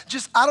you.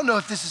 I don't know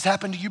if this has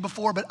happened to you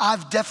before, but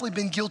I've definitely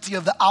been guilty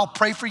of the I'll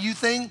pray for you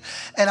thing.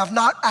 And I've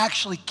not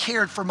actually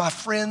cared for my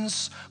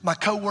friends, my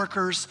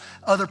coworkers,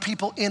 other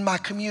people in my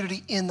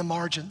community in the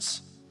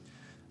margins.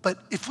 But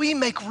if we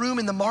make room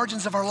in the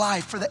margins of our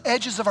life, for the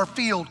edges of our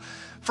field,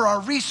 for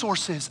our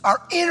resources,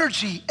 our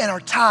energy, and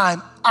our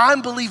time,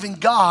 I'm believing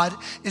God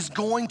is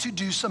going to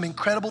do some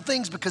incredible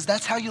things because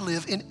that's how you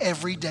live in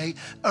everyday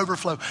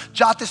overflow.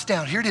 Jot this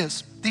down. Here it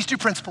is. These two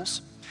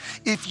principles.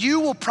 If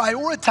you will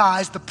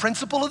prioritize the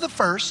principle of the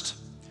first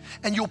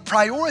and you'll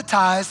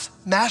prioritize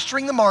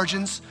mastering the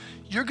margins,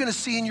 you're gonna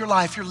see in your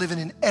life you're living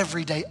in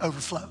everyday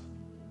overflow.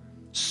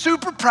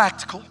 Super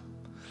practical,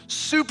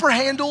 super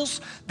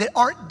handles that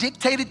aren't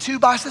dictated to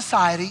by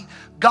society.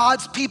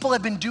 God's people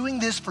have been doing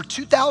this for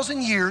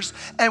 2,000 years,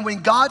 and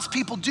when God's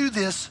people do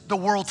this, the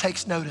world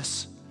takes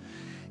notice.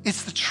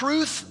 It's the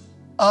truth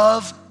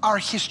of our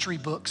history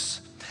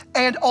books.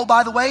 And oh,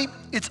 by the way,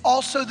 it's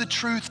also the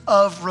truth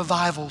of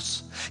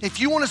revivals. If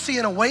you wanna see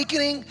an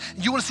awakening,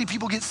 you wanna see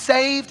people get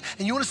saved,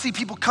 and you wanna see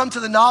people come to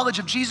the knowledge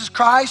of Jesus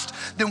Christ,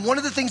 then one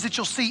of the things that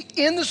you'll see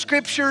in the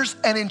scriptures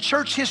and in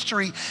church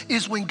history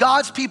is when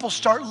God's people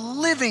start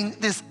living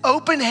this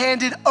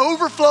open-handed,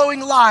 overflowing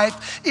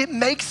life, it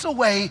makes a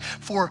way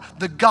for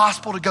the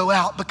gospel to go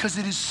out because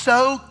it is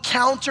so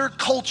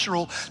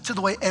countercultural to the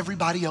way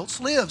everybody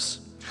else lives.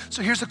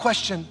 So here's a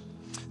question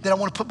that I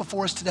wanna put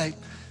before us today.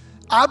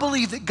 I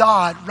believe that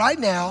God right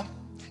now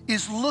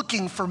is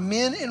looking for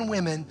men and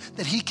women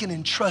that he can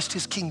entrust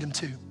his kingdom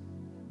to.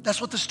 That's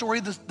what the story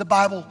of the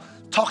Bible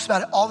talks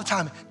about it all the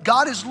time.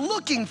 God is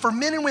looking for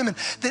men and women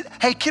that,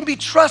 hey, can be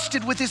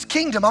trusted with his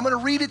kingdom. I'm gonna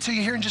read it to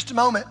you here in just a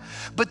moment.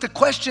 But the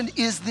question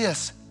is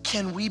this,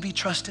 can we be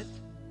trusted?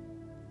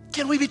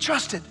 Can we be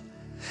trusted?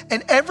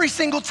 And every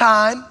single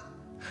time,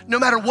 no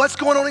matter what's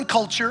going on in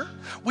culture,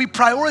 we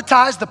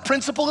prioritize the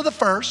principle of the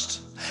first.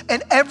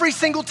 And every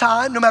single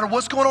time, no matter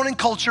what's going on in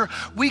culture,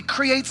 we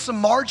create some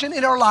margin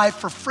in our life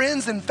for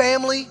friends and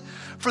family,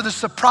 for the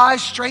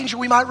surprise stranger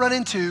we might run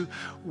into.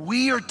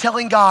 We are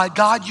telling God,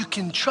 God, you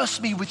can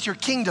trust me with your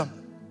kingdom.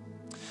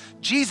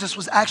 Jesus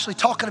was actually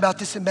talking about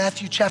this in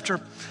Matthew chapter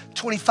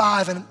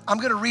 25, and I'm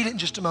gonna read it in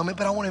just a moment,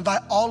 but I wanna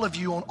invite all of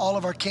you on all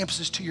of our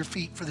campuses to your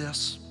feet for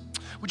this.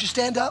 Would you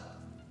stand up?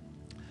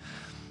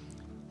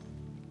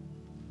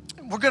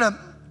 We're gonna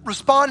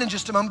respond in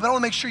just a moment, but I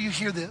wanna make sure you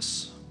hear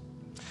this.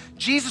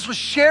 Jesus was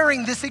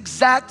sharing this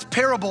exact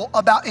parable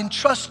about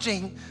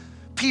entrusting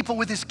people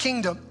with his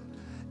kingdom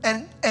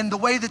and the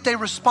way that they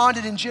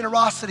responded in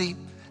generosity.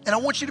 And I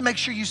want you to make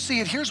sure you see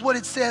it. Here's what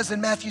it says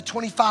in Matthew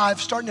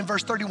 25, starting in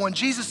verse 31.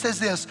 Jesus says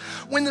this,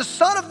 when the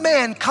Son of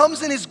Man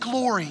comes in his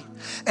glory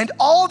and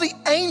all the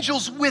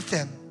angels with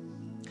him,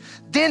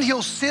 then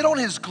he'll sit on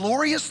his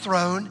glorious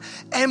throne,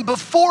 and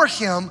before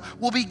him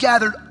will be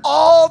gathered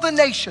all the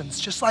nations,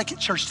 just like at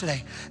church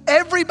today.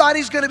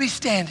 Everybody's gonna be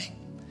standing.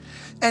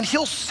 And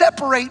he'll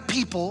separate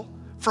people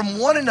from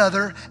one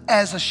another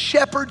as a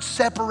shepherd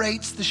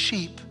separates the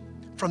sheep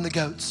from the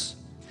goats.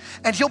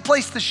 And he'll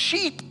place the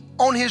sheep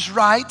on his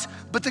right,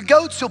 but the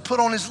goats he'll put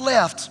on his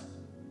left.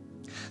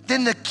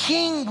 Then the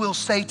king will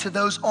say to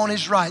those on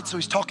his right, so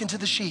he's talking to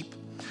the sheep.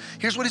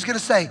 Here's what he's gonna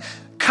say,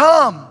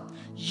 come,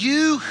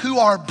 you who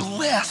are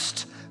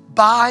blessed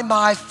by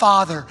my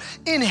Father,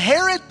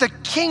 inherit the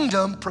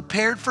kingdom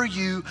prepared for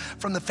you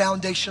from the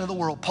foundation of the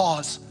world.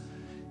 Pause.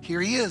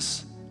 Here he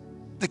is.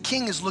 The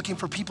king is looking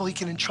for people he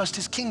can entrust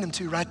his kingdom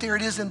to. Right there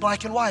it is in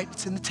black and white.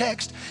 It's in the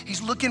text.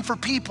 He's looking for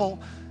people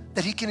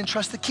that he can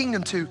entrust the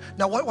kingdom to.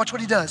 Now watch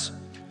what he does.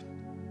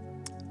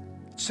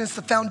 Since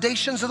the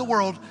foundations of the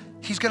world,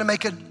 he's gonna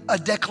make a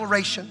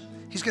declaration.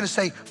 He's gonna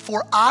say,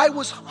 for I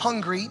was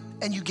hungry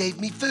and you gave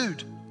me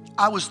food.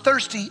 I was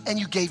thirsty and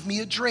you gave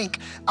me a drink.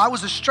 I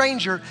was a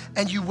stranger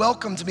and you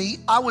welcomed me.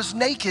 I was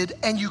naked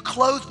and you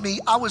clothed me.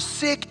 I was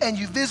sick and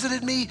you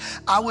visited me.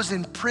 I was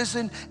in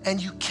prison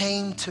and you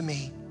came to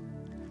me.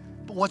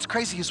 But what's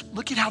crazy is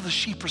look at how the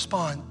sheep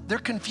respond. They're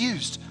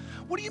confused.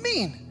 What do you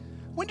mean?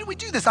 When did we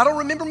do this? I don't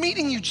remember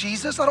meeting you,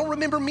 Jesus. I don't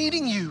remember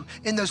meeting you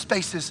in those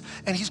spaces.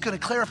 And he's gonna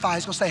clarify.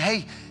 He's gonna say,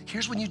 hey,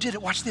 here's when you did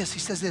it. Watch this. He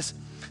says this.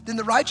 Then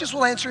the righteous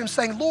will answer him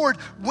saying, Lord,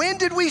 when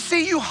did we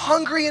see you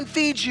hungry and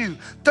feed you,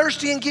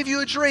 thirsty and give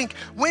you a drink?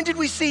 When did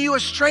we see you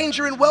a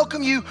stranger and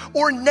welcome you,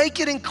 or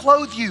naked and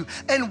clothe you?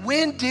 And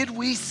when did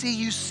we see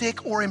you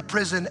sick or in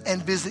prison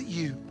and visit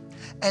you?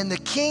 And the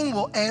king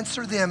will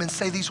answer them and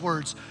say these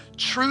words,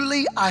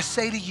 truly I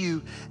say to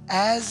you,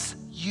 as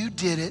you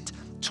did it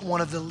to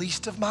one of the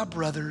least of my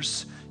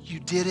brothers,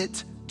 you did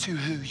it to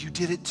who? You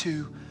did it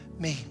to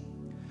me.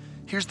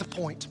 Here's the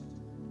point.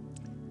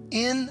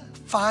 In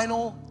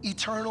final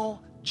eternal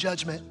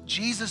judgment,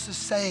 Jesus is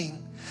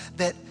saying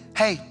that,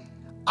 hey,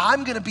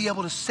 I'm gonna be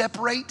able to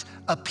separate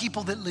a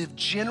people that live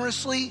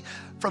generously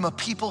from a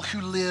people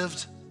who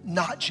lived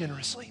not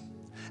generously.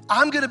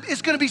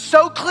 It's gonna be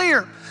so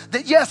clear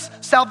that yes,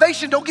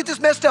 salvation, don't get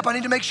this messed up. I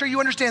need to make sure you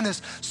understand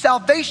this.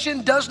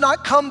 Salvation does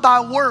not come by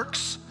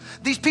works.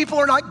 These people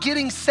are not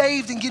getting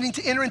saved and getting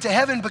to enter into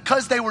heaven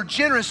because they were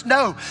generous.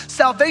 No,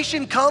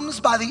 salvation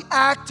comes by the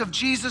act of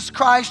Jesus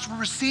Christ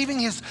receiving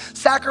his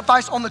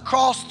sacrifice on the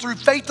cross through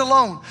faith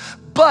alone.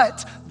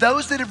 But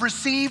those that have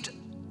received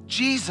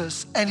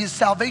Jesus and his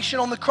salvation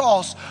on the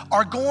cross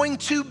are going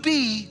to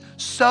be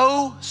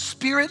so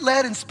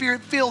spirit-led and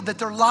spirit-filled that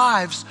their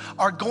lives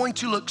are going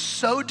to look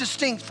so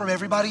distinct from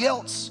everybody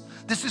else.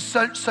 This is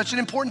such an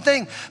important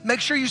thing.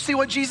 Make sure you see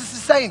what Jesus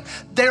is saying.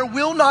 There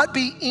will not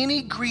be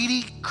any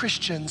greedy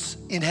Christians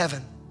in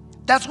heaven.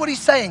 That's what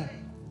he's saying.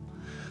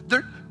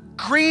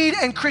 Greed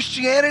and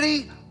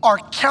Christianity are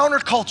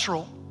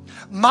countercultural.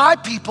 My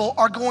people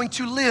are going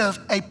to live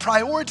a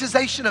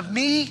prioritization of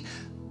me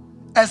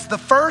as the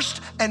first,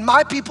 and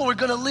my people are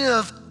gonna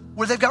live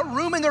where they've got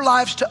room in their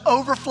lives to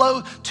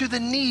overflow to the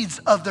needs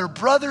of their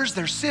brothers,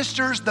 their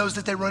sisters, those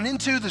that they run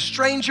into, the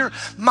stranger.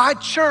 My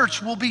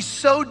church will be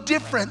so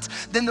different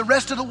than the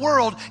rest of the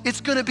world, it's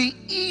gonna be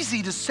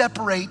easy to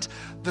separate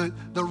the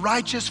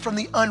righteous from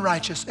the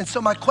unrighteous. And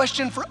so my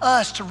question for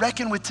us to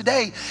reckon with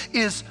today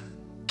is,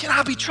 can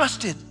I be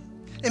trusted?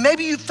 And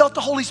maybe you felt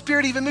the Holy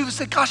Spirit even move and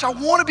said, gosh, I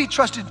wanna be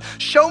trusted.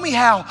 Show me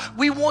how.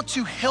 We want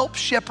to help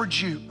shepherd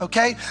you,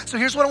 okay? So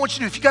here's what I want you to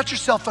do. If you got your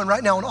cell phone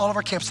right now on all of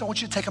our campuses, I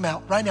want you to take them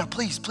out right now,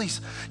 please.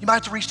 You might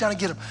have to reach down and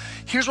get them.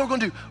 Here's what we're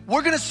gonna do.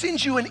 We're gonna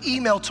send you an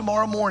email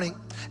tomorrow morning.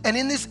 And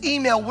in this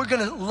email, we're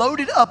gonna load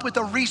it up with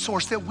a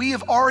resource that we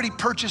have already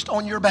purchased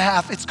on your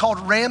behalf. It's called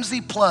Ramsey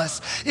Plus.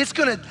 It's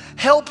gonna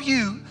help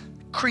you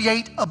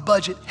create a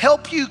budget,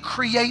 help you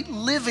create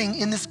living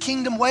in this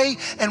kingdom way.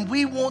 And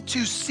we want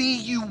to see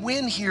you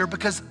win here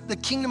because the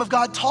kingdom of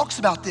God talks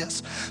about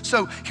this.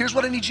 So here's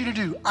what I need you to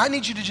do. I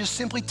need you to just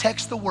simply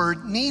text the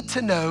word need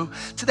to know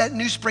to that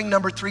New Spring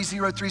number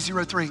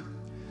 30303.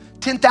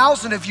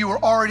 10,000 of you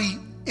are already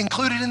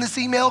included in this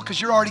email because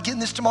you're already getting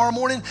this tomorrow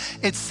morning.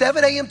 It's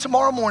 7 a.m.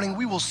 tomorrow morning.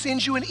 We will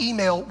send you an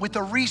email with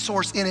a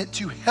resource in it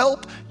to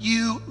help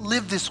you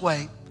live this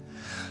way,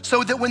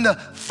 so that when the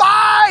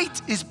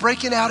fight is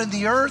breaking out in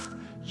the earth,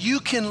 you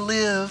can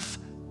live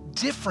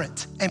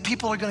different. And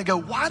people are gonna go,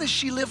 why does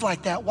she live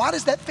like that? Why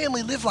does that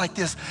family live like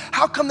this?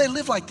 How come they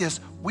live like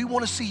this? We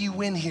wanna see you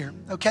win here,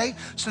 okay?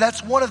 So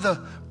that's one of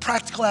the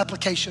practical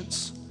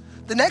applications.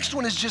 The next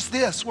one is just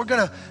this. We're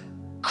gonna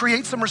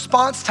create some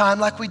response time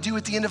like we do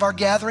at the end of our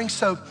gathering.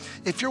 So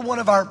if you're one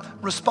of our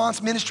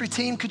response ministry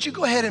team, could you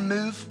go ahead and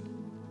move?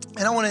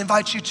 And I wanna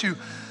invite you to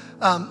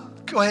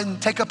go ahead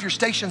and take up your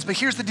stations. But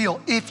here's the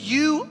deal. If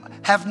you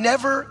have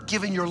never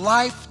given your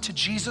life to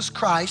Jesus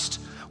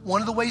Christ,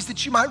 one of the ways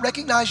that you might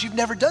recognize you've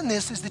never done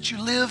this is that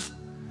you live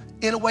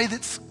in a way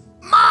that's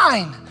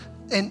mine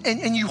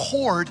and you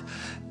hoard.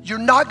 You're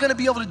not gonna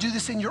be able to do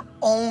this in your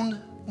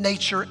own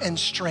nature and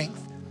strength.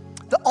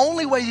 The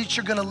only way that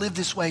you're gonna live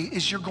this way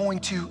is you're going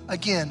to,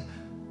 again,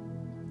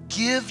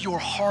 give your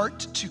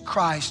heart to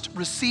Christ.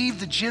 Receive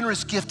the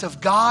generous gift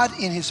of God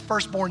in his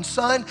firstborn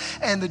son,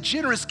 and the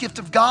generous gift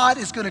of God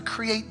is gonna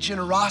create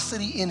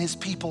generosity in his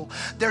people.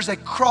 There's a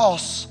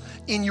cross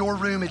in your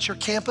room at your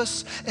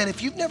campus, and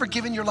if you've never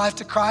given your life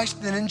to Christ,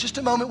 then in just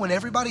a moment when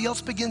everybody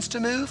else begins to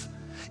move,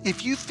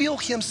 if you feel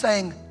him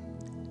saying,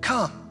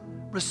 come,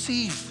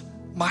 receive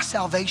my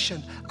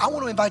salvation, I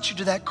want to invite you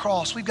to that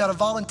cross. We've got a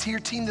volunteer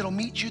team that'll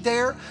meet you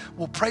there.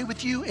 We'll pray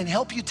with you and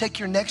help you take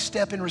your next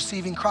step in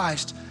receiving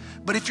Christ.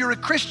 But if you're a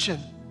Christian,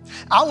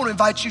 I want to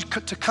invite you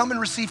to come and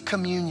receive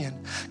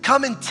communion.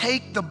 Come and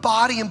take the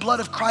body and blood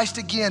of Christ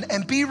again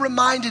and be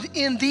reminded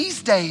in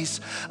these days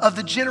of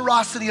the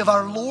generosity of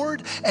our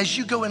Lord as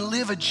you go and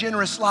live a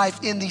generous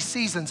life in these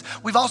seasons.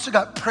 We've also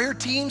got prayer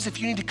teams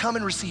if you need to come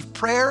and receive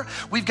prayer.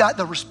 We've got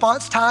the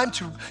response time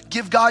to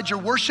give God your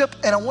worship.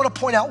 And I want to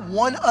point out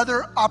one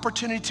other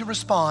opportunity to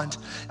respond.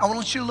 I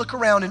want you to look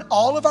around. In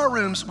all of our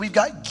rooms, we've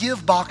got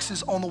give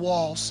boxes on the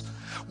walls.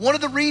 One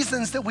of the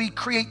reasons that we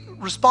create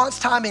response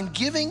time in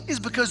giving is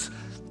because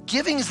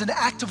giving is an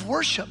act of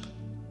worship.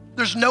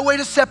 There's no way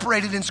to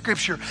separate it in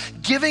Scripture.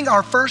 Giving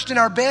our first and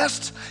our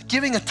best,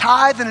 giving a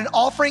tithe and an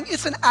offering,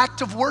 it's an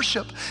act of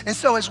worship. And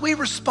so as we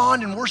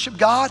respond and worship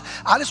God,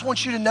 I just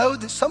want you to know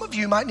that some of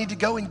you might need to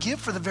go and give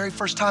for the very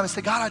first time and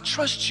say, God, I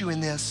trust you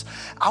in this.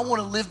 I want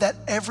to live that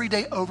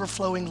everyday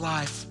overflowing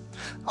life.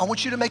 I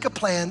want you to make a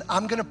plan.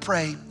 I'm going to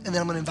pray, and then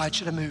I'm going to invite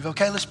you to move.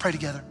 Okay, let's pray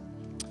together.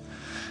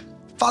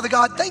 Father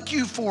God, thank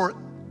you for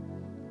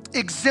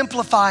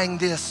exemplifying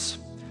this.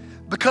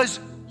 Because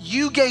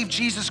you gave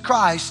Jesus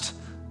Christ,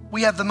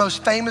 we have the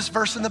most famous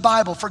verse in the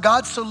Bible. For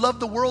God so loved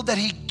the world that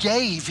he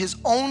gave his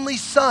only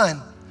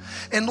son.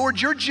 And Lord,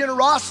 your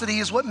generosity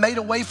is what made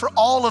a way for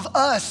all of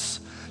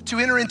us to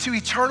enter into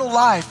eternal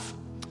life,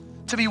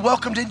 to be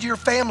welcomed into your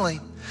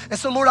family. And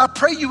so Lord, I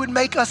pray you would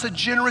make us a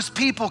generous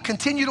people,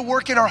 continue to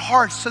work in our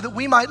hearts so that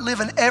we might live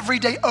an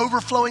everyday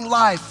overflowing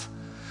life.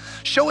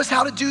 Show us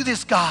how to do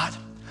this, God.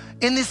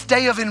 In this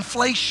day of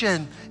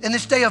inflation, in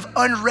this day of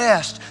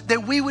unrest,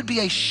 that we would be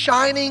a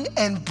shining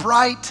and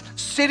bright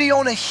city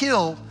on a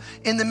hill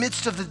in the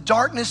midst of the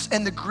darkness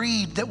and the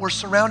greed that we're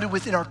surrounded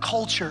with in our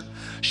culture.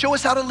 Show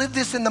us how to live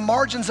this in the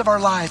margins of our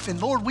life.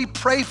 And Lord, we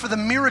pray for the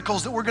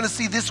miracles that we're gonna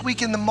see this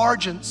week in the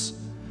margins.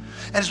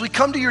 And as we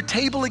come to your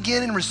table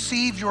again and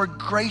receive your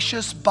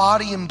gracious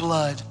body and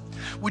blood,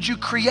 would you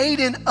create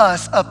in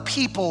us a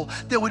people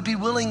that would be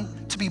willing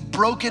to be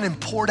broken and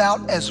poured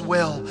out as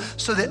well,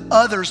 so that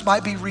others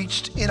might be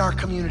reached in our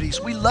communities.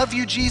 We love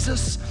you,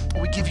 Jesus,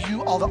 and we give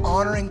you all the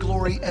honor and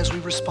glory as we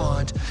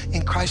respond.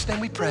 In Christ's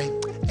name we pray,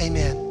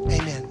 amen,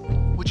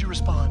 amen. Would you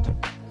respond?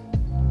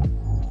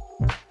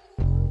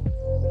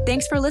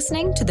 Thanks for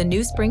listening to the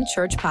New Spring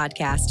Church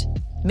podcast.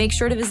 Make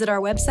sure to visit our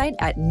website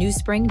at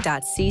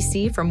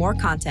newspring.cc for more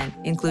content,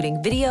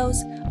 including videos,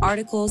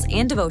 articles,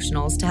 and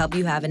devotionals to help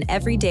you have an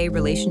everyday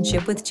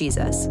relationship with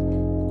Jesus.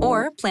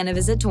 Or plan a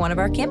visit to one of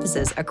our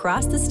campuses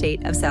across the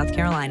state of South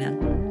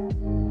Carolina.